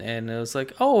in and it was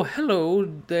like, "Oh, hello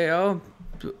there,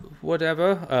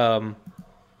 whatever."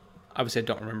 Obviously, I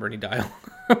don't remember any dialogue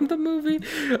from the movie,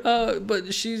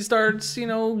 but she starts,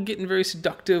 getting very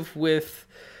seductive with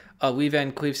Lee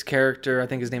Van Cleef's character. I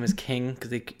think his name is King,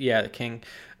 the King.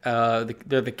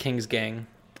 They're the King's gang,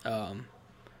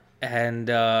 and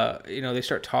they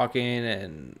start talking,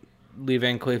 and Lee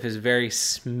Van Cleef is very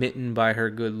smitten by her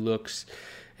good looks,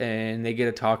 and they get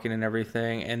it talking and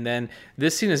everything. And then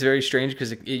this scene is very strange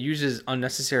because it uses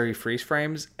unnecessary freeze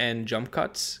frames and jump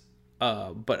cuts.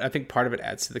 But I think part of it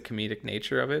adds to the comedic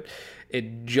nature of it.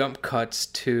 It jump cuts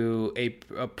to a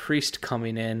priest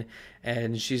coming in,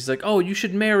 and she's like, "Oh, you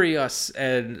should marry us."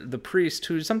 And the priest,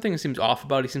 who something seems off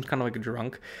about, he seems kind of like a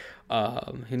drunk.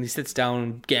 And he sits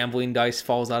down, gambling dice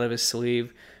falls out of his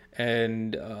sleeve.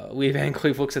 And Lee Van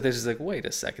Cleef looks at this and is like, wait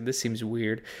a second, this seems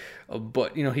weird.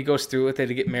 But, he goes through with it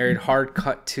to get married. Hard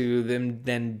cut to them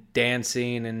then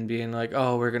dancing and being like,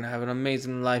 oh, we're going to have an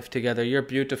amazing life together. You're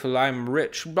beautiful. I'm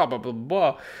rich. Blah, blah, blah,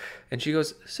 blah. And she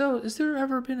goes, so has there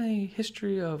ever been a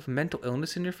history of mental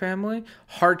illness in your family?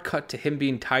 Hard cut to him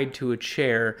being tied to a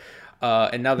chair.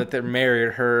 And now that they're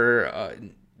married, her...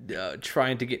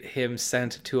 trying to get him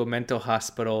sent to a mental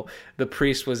hospital. The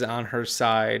priest was on her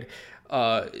side.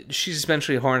 She's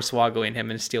essentially hornswoggling him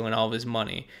and stealing all of his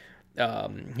money.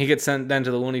 He gets sent then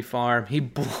to the loony farm. He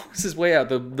blows his way out.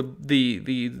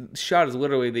 The shot is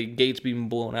literally the gates being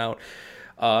blown out.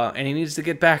 And he needs to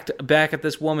get back at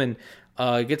this woman.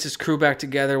 Gets his crew back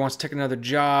together, wants to take another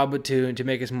job to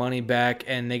make his money back,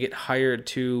 and they get hired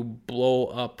to blow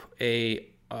up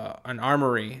an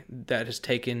armory that has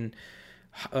taken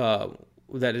they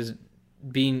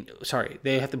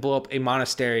have to blow up a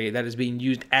monastery that is being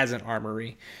used as an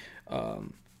armory.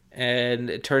 And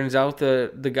it turns out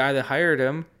the guy that hired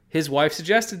him, his wife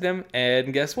suggested them,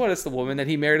 and guess what? It's the woman that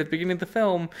he married at the beginning of the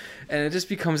film. And it just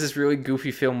becomes this really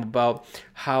goofy film about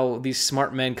how these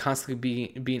smart men constantly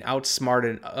being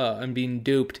outsmarted and being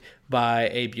duped by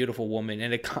a beautiful woman.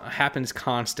 And it happens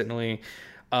constantly.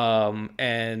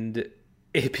 And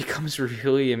it becomes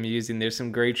really amusing. There's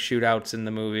some great shootouts in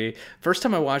the movie. First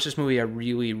time I watched this movie, I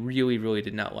really, really, really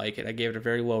did not like it. I gave it a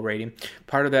very low rating.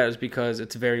 Part of that is because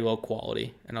it's very low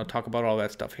quality, and I'll talk about all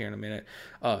that stuff here in a minute.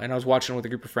 And I was watching it with a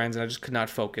group of friends, and I just could not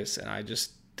focus. And I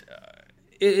just...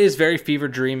 it is very fever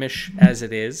dreamish as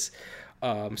it is.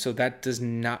 So that does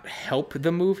not help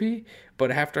the movie.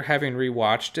 But after having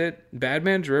rewatched it, Bad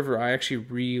Man's River, I actually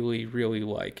really, really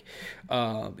like.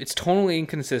 It's totally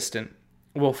inconsistent.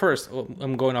 Well, first,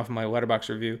 I'm going off of my Letterboxd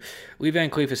review. Lee Van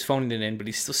Cleef is phoning it in, but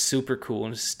he's still super cool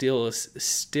and still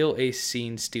a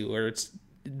scene stealer.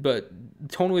 But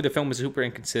tonally, the film is super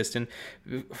inconsistent.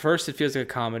 First, it feels like a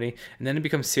comedy, and then it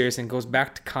becomes serious and goes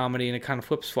back to comedy, and it kind of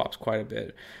flips-flops quite a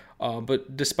bit.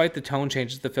 But despite the tone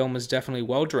changes, the film is definitely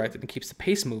well-directed and keeps the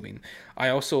pace moving. I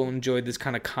also enjoyed this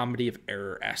kind of comedy of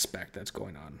error aspect that's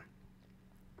going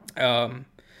on.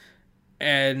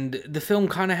 And the film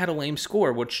kind of had a lame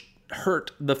score, which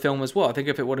hurt the film as well. I think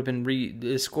if it would have been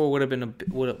the score would have been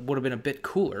a bit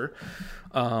cooler,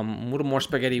 a little more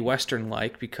spaghetti western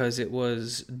like, because it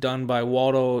was done by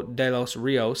Waldo de los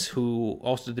Rios, who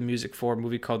also did the music for a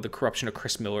movie called The Corruption of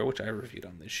Chris Miller, which I reviewed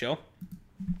on this show.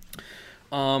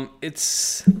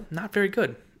 It's not very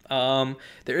good.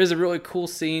 There is a really cool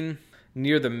scene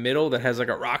near the middle that has like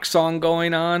a rock song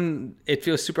going on. It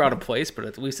feels super out of place, but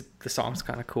at least the song's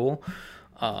kind of cool.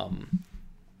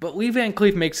 But Lee Van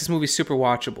Cleef makes this movie super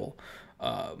watchable.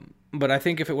 But I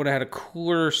think if it would have had a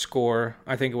cooler score,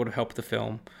 I think it would have helped the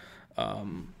film.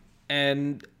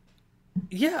 And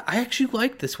yeah, I actually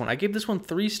liked this one. I gave this one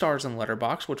 3 stars on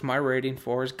Letterboxd, which my rating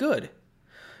for is good.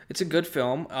 It's a good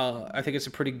film. I think it's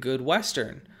a pretty good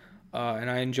Western.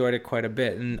 And I enjoyed it quite a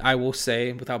bit. And I will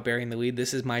say, without burying the lead,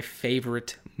 this is my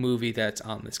favorite movie that's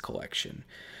on this collection.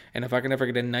 And if I can ever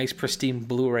get a nice, pristine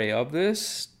Blu-ray of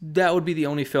this, that would be the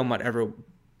only film I'd ever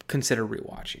consider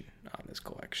rewatching on this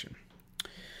collection.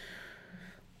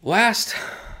 Last,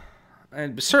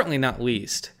 and certainly not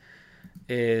least,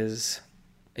 is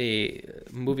a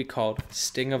movie called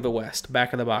Sting of the West.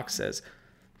 Back of the box says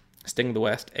Sting of the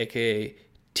West, a.k.a.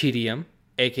 TDM,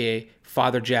 a.k.a.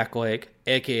 Father Jack Leg,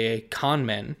 a.k.a. Con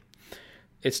Men.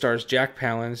 It stars Jack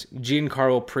Palance,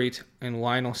 Giancarlo Preet, and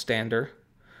Lionel Stander.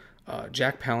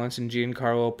 Jack Palance and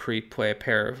Giancarlo Preet play a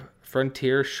pair of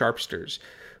frontier sharpsters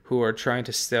who are trying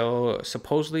to sell a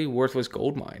supposedly worthless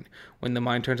gold mine. When the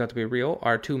mine turns out to be real,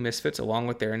 our 2 misfits, along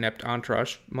with their inept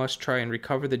entourage, must try and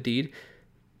recover the deed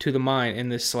to the mine in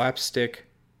this slapstick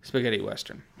spaghetti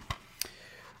western.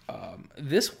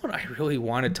 This one I really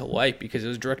wanted to like because it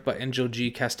was directed by Angel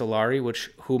G. Castellari,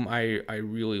 whom I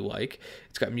really like.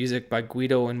 It's got music by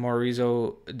Guido and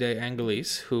Maurizio De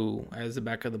Angelis, who, as the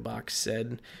back of the box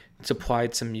said,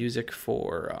 supplied some music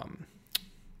for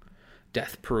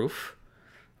Death Proof,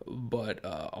 but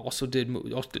also did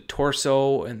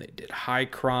Torso, and they did High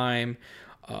Crime,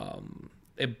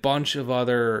 a bunch of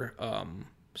other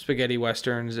spaghetti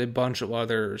westerns, a bunch of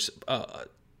others,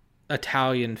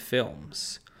 Italian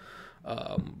films.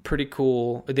 Pretty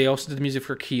cool. They also did the music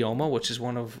for Keoma, which is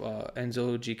one of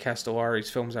Enzo G. Castellari's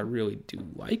films I really do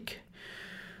like.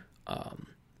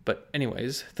 But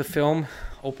anyways, the film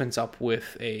opens up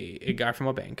with a guy from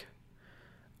a bank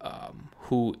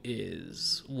who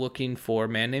is looking for a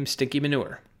man named Stinky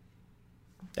Manure.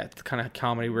 That's the kind of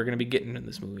comedy we're going to be getting in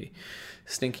this movie.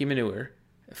 Stinky Manure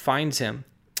finds him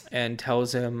and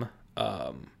tells him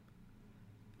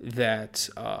that,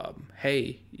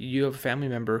 hey, you have a family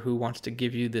member who wants to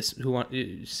give you this,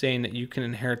 saying that you can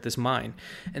inherit this mine.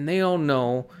 And they all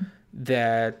know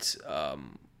that,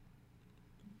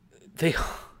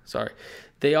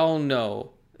 they all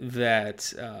know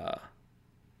that,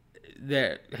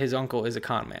 that his uncle is a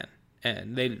con man,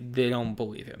 and they don't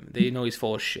believe him. They know he's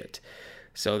full of shit.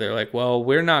 So they're like, well,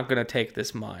 we're not going to take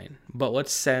this mine, but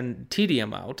let's send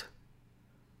Tedium out,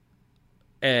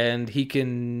 and he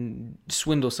can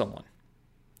swindle someone.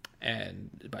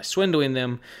 And by swindling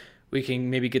them, we can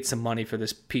maybe get some money for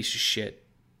this piece of shit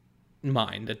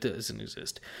mine that doesn't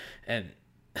exist. And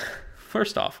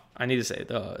first off, I need to say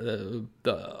the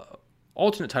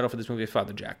alternate title for this movie is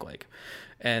Father Jackleg.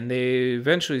 And they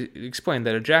eventually explain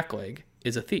that a jackleg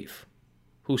is a thief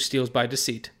who steals by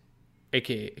deceit,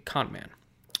 aka a con man.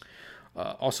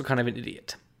 Also kind of an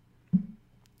idiot.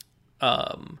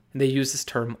 They use this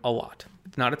term a lot.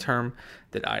 It's not a term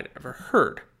that I'd ever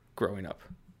heard growing up.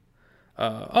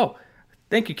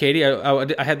 Thank you, Katie. I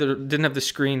didn't have the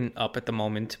screen up at the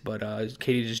moment, but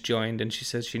Katie just joined, and she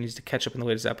says she needs to catch up in the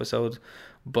latest episodes.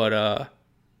 But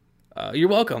you're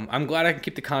welcome. I'm glad I can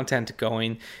keep the content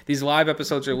going. These live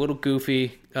episodes are a little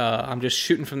goofy. I'm just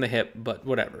shooting from the hip, but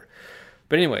whatever.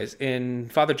 But anyways, in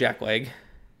Father Jackleg,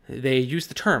 they use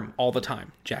the term all the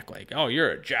time. Jackleg. Oh, you're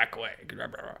a jackleg.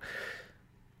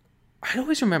 I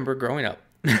always remember growing up,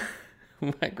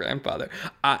 my grandfather.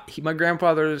 My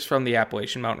grandfather is from the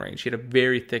Appalachian Mountain Range. He had a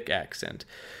very thick accent.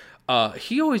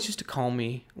 He always used to call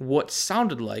me what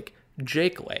sounded like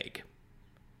Jake Leg.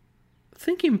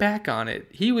 Thinking back on it,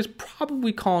 he was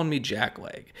probably calling me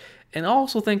Jackleg. And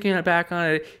also thinking back on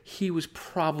it, he was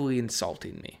probably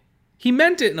insulting me. He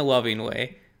meant it in a loving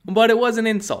way, but it was an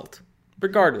insult.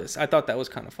 Regardless, I thought that was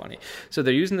kind of funny. So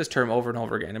they're using this term over and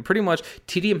over again. And pretty much,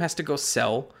 Tedium has to go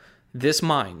sell this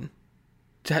mine,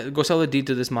 to go sell the deed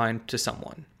to this mine to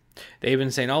someone. They've been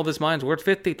saying, oh, this mine's worth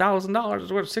 $50,000,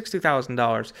 it's worth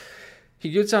 $60,000. He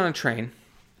gets on a train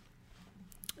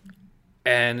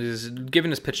and is giving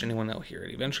his pitch to anyone that'll hear it.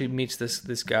 He eventually meets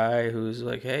this guy who's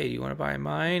like, hey, you want to buy a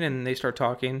mine? And they start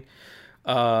talking.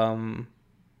 Thank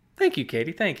you,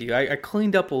 Katie. Thank you. I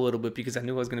cleaned up a little bit because I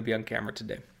knew I was going to be on camera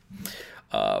today.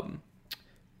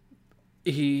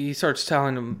 He starts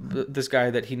telling him, this guy,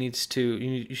 that he needs to,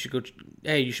 you should go,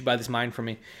 hey, you should buy this mine from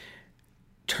me.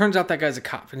 Turns out that guy's a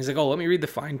cop, and he's like, oh, let me read the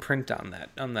fine print on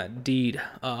that deed.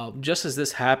 Just as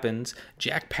this happens,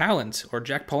 Jack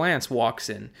Palance walks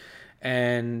in,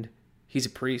 and he's a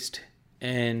priest,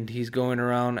 and he's going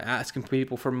around asking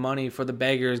people for money for the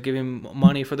beggars, giving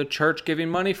money for the church, giving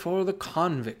money for the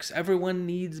convicts. Everyone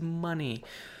needs money.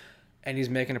 And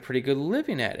he's making a pretty good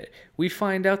living at it. We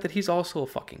find out that he's also a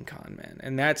fucking con man.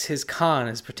 And that's his con,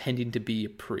 is pretending to be a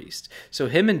priest. So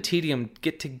him and Tedium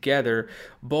get together,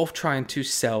 both trying to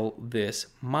sell this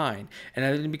mine. And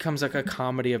then it becomes like a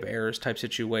comedy of errors type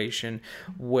situation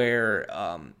where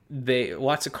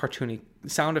lots of cartoony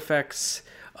sound effects.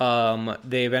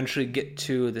 They eventually get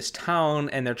to this town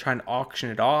and they're trying to auction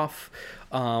it off.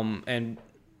 And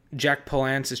Jack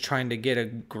Palance is trying to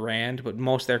get $1,000, but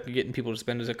most they're getting people to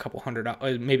spend is a couple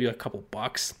 $100, maybe a couple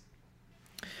bucks.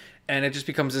 And it just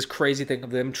becomes this crazy thing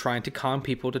of them trying to con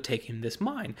people to take in this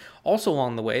mine. Also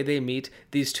along the way, they meet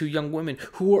these two young women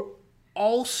who are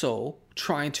also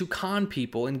trying to con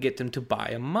people and get them to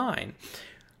buy a mine.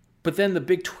 But then the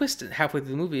big twist halfway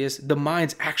through the movie is the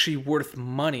mine's actually worth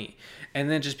money. And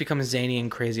then it just becomes zany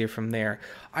and crazier from there.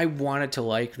 I wanted to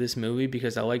like this movie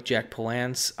because I like Jack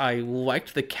Palance. I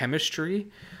liked the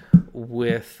chemistry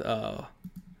with Giancarlo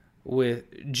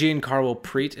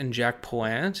Preet and Jack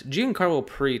Palance. Giancarlo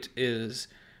Preet is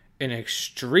an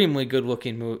extremely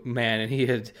good-looking man, and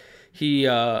he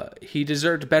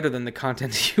deserved better than the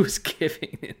content he was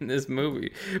giving in this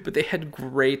movie. But they had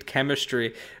great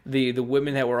chemistry. The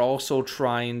women that were also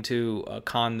trying to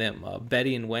con them,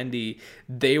 Betty and Wendy,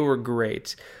 they were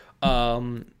great.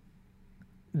 The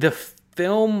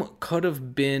film could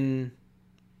have been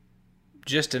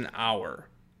just an hour,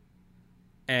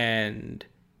 and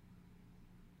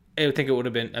I think it would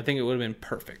have been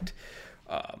perfect,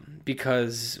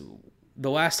 because the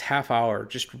last half hour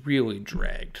just really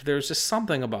dragged. There's just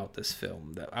something about this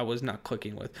film that I was not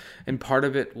clicking with. And part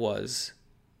of it was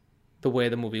the way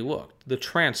the movie looked, the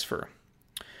transfer.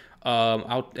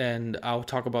 I'll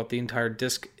talk about the entire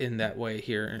disc in that way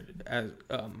here.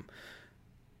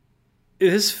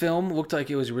 This film looked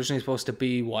like it was originally supposed to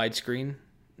be widescreen,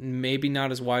 maybe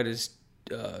not as wide as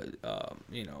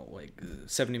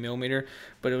 70 millimeter,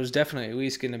 but it was definitely at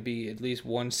least going to be at least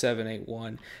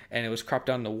 1781, and it was cropped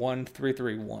down to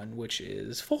 1331, which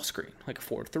is full screen, like a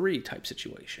 4:3 type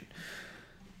situation.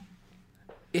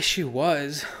 Issue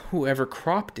was, whoever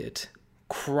cropped it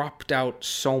cropped out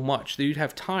so much that you'd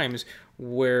have times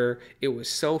where it was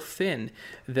so thin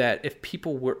that if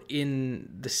people were in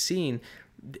the scene,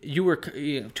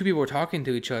 two people were talking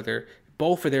to each other,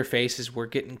 both of their faces were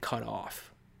getting cut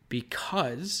off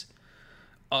because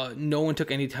no one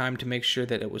took any time to make sure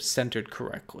that it was centered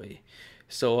correctly.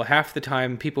 So half the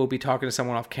time people would be talking to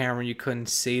someone off camera and you couldn't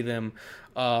see them.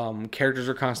 Characters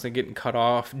were constantly getting cut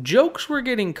off. Jokes were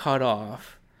getting cut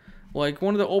off. Like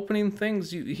one of the opening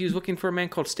things, he was looking for a man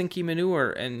called Stinky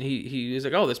Manure, and he was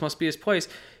like, oh, this must be his place.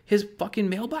 His fucking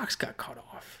mailbox got cut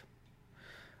off.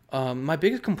 My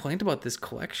biggest complaint about this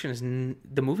collection is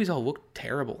the movies all look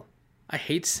terrible. I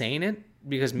hate saying it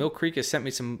because Mill Creek has sent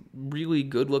me some really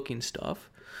good looking stuff.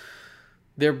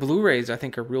 Their Blu-rays, I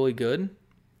think, are really good.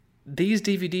 These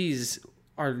DVDs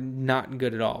are not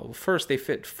good at all. First, they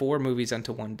fit 4 movies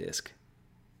onto one disc.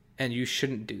 And you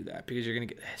shouldn't do that because you're going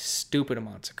to get stupid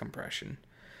amounts of compression.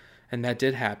 And that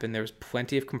did happen. There was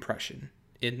plenty of compression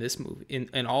in this movie,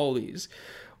 in all these,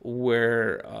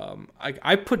 where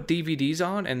I put DVDs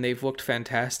on and they've looked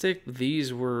fantastic.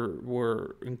 These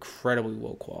were incredibly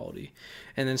low quality.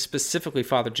 And then specifically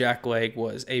Father Jack Leg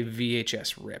was a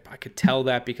VHS rip. I could tell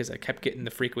that because I kept getting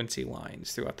the frequency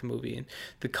lines throughout the movie and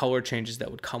the color changes that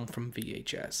would come from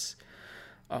VHS.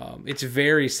 It's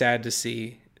very sad to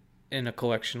see in a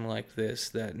collection like this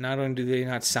that not only do they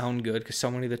not sound good, because so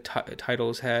many of the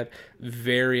titles had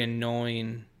very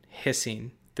annoying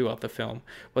hissing throughout the film,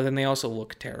 but then they also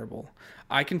look terrible.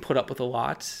 I can put up with a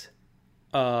lot,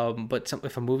 but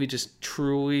if a movie just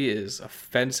truly is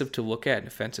offensive to look at and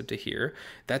offensive to hear,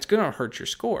 that's going to hurt your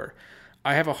score.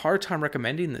 I have a hard time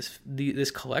recommending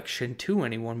this collection to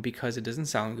anyone because it doesn't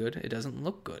sound good, it doesn't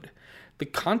look good. The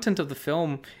content of the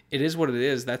film, it is what it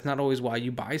is. That's not always why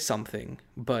you buy something.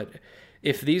 But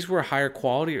if these were higher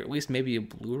quality, or at least maybe a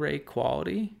Blu-ray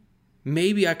quality,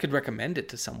 maybe I could recommend it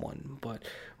to someone. But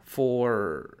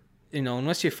for,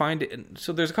 unless you find it...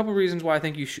 So there's a couple of reasons why I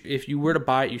think if you were to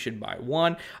buy it, you should buy it.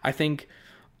 One, I think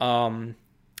Bad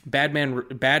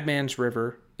Man's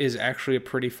River is actually a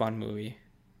pretty fun movie.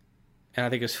 And I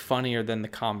think it's funnier than the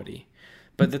comedy.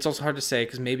 But that's also hard to say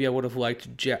because maybe I would have liked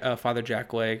Father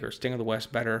Jack Leg or Sting of the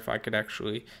West better if I could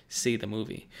actually see the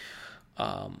movie.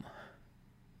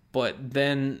 But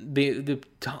then the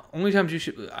only times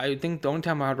I think the only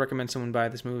time I would recommend someone buy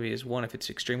this movie is one, if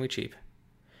it's extremely cheap.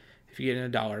 If you get in a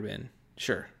dollar bin,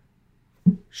 sure.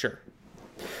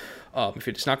 If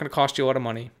it's not going to cost you a lot of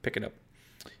money, pick it up.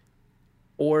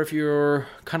 Or if you're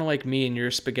kind of like me and you're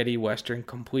a spaghetti western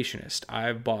completionist,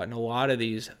 I've bought in a lot of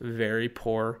these very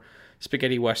poor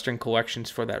spaghetti western collections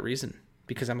for that reason,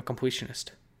 because I'm a completionist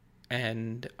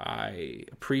and I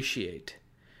appreciate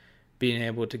being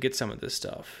able to get some of this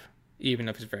stuff, even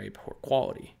if it's very poor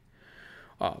quality.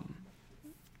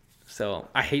 So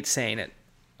I hate saying it,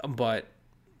 but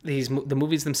the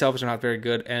movies themselves are not very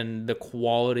good, and the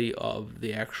quality of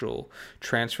the actual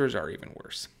transfers are even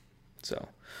worse. So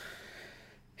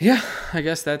yeah, I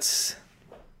guess that's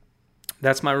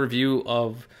my review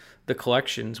of the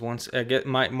collections. Once I get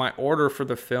my order for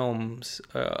the films,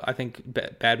 I think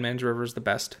Bad Man's River is the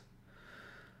best.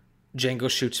 Django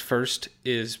Shoots First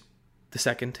is the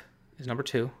second, is number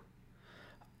 2.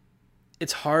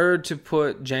 It's hard to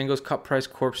put Django's Cut Price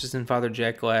Corpses and Father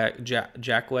Jack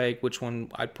Leg, which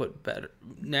one I'd put better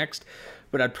next,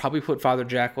 but I'd probably put Father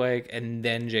Jack Leg and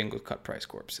then Django's Cut Price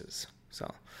Corpses.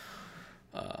 So,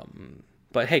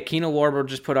 but hey, Kino Lorber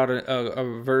just put out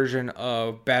a version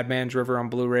of Bad Man's River on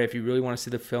Blu-ray. If you really want to see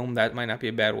the film, that might not be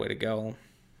a bad way to go.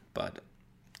 But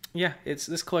yeah,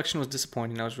 this collection was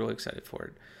disappointing. I was really excited for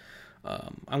it.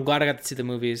 I'm glad I got to see the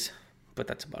movies, but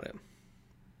that's about it.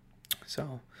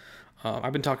 So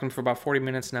I've been talking for about 40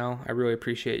 minutes now. I really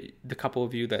appreciate the couple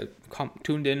of you that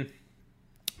tuned in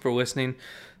for listening.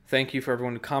 Thank you for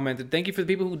everyone who commented. Thank you for the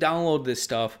people who download this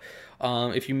stuff.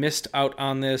 If you missed out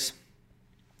on this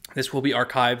will be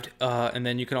archived, and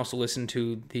then you can also listen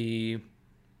to the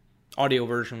audio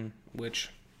version, which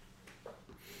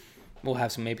will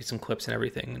have maybe some clips and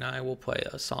everything, and I will play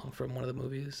a song from one of the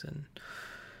movies. And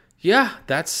yeah,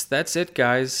 that's it,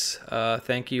 guys.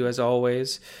 Thank you as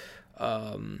always.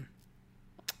 I'm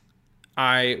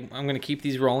going to keep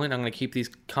these rolling. I'm going to keep these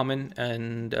coming,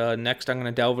 and next I'm going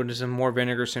to delve into some more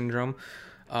Vinegar Syndrome.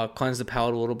 cleanse the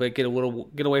palate a little bit, get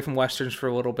away from westerns for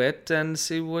a little bit, and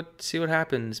see what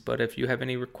happens. But if you have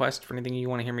any requests for anything you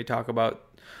want to hear me talk about,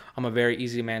 I'm a very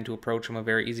easy man to approach. I'm a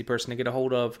very easy person to get a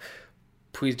hold of.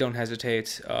 Please don't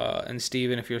hesitate. And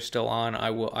Steven, if you're still on,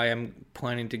 I am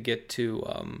planning to get to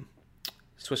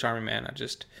Swiss Army Man.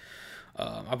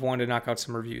 I've wanted to knock out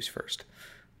some reviews first.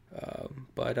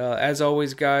 But as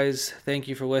always, guys, thank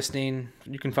you for listening.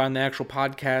 You can find the actual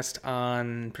podcast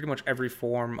on pretty much every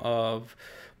form of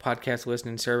podcast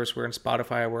listening service. We're on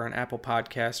Spotify, we're on Apple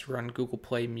Podcasts, we're on Google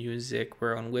Play Music,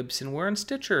 we're on Libsyn, we're on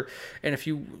Stitcher. And if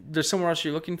there's somewhere else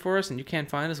you're looking for us and you can't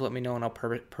find us, let me know and I'll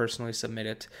personally submit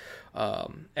it.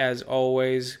 As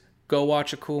always, go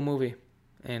watch a cool movie.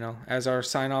 As our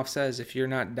sign off says, if you're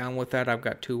not down with that, I've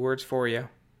got 2 words for you.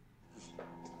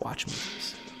 Watch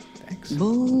movies. Thanks.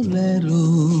 Bolero,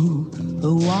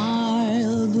 a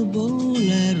wild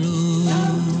bolero.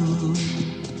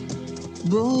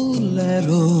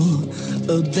 Bolero,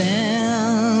 a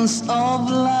dance of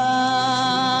life.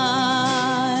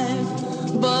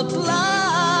 But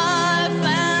life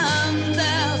and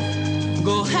death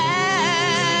go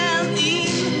hand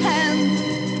in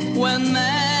hand when men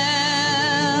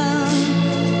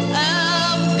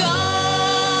have gone.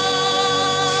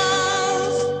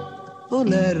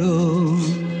 Bolero,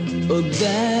 a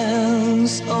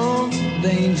dance of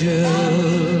danger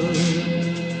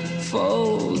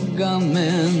for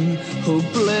gunmen who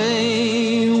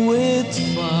play with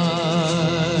fire.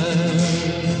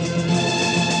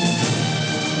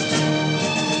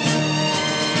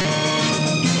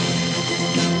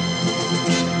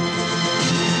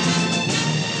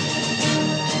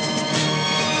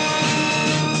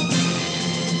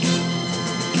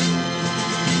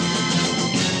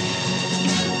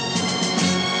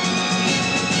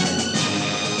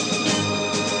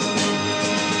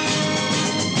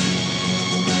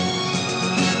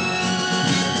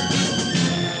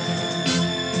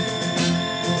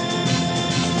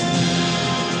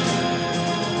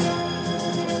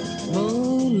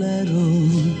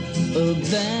 A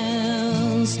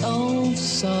dance of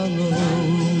sorrow.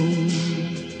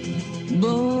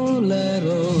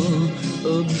 Bolero,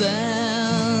 a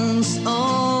dance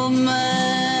of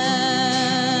man.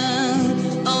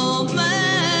 Of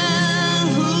man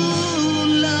who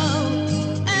loves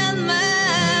and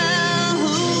man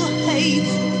who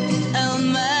hates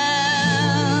and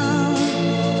man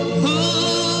who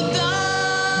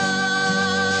died.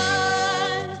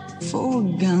 For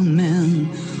gunmen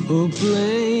who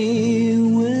play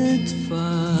with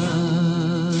fire.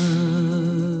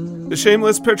 The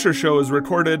Shameless Picture Show is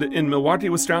recorded in Milwaukee,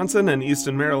 Wisconsin and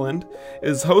Easton, Maryland,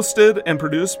 is hosted and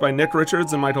produced by Nick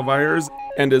Richards and Michael Vyers,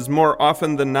 and is more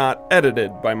often than not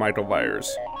edited by Michael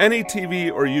Vyers. Any TV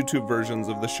or YouTube versions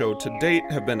of the show to date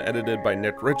have been edited by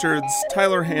Nick Richards,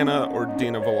 Tyler Hanna, or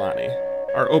Dina Villani.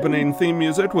 Our opening theme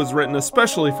music was written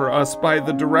especially for us by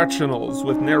The Directionals,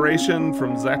 with narration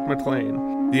from Zach McLean.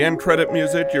 The end credit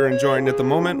music you're enjoying at the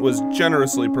moment was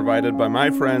generously provided by my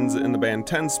friends in the band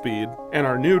 10 Speed, and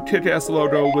our new kick-ass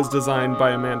logo was designed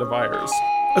by Amanda Vyers.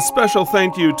 A special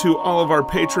thank you to all of our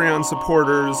Patreon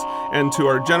supporters and to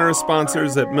our generous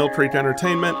sponsors at Mill Creek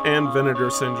Entertainment and Vinegar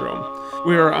Syndrome.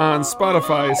 We are on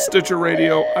Spotify, Stitcher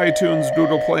Radio, iTunes,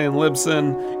 Google Play, and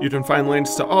Libsyn. You can find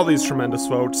links to all these tremendous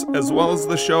folks, as well as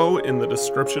the show, in the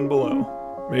description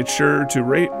below. Make sure to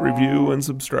rate, review, and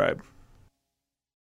subscribe.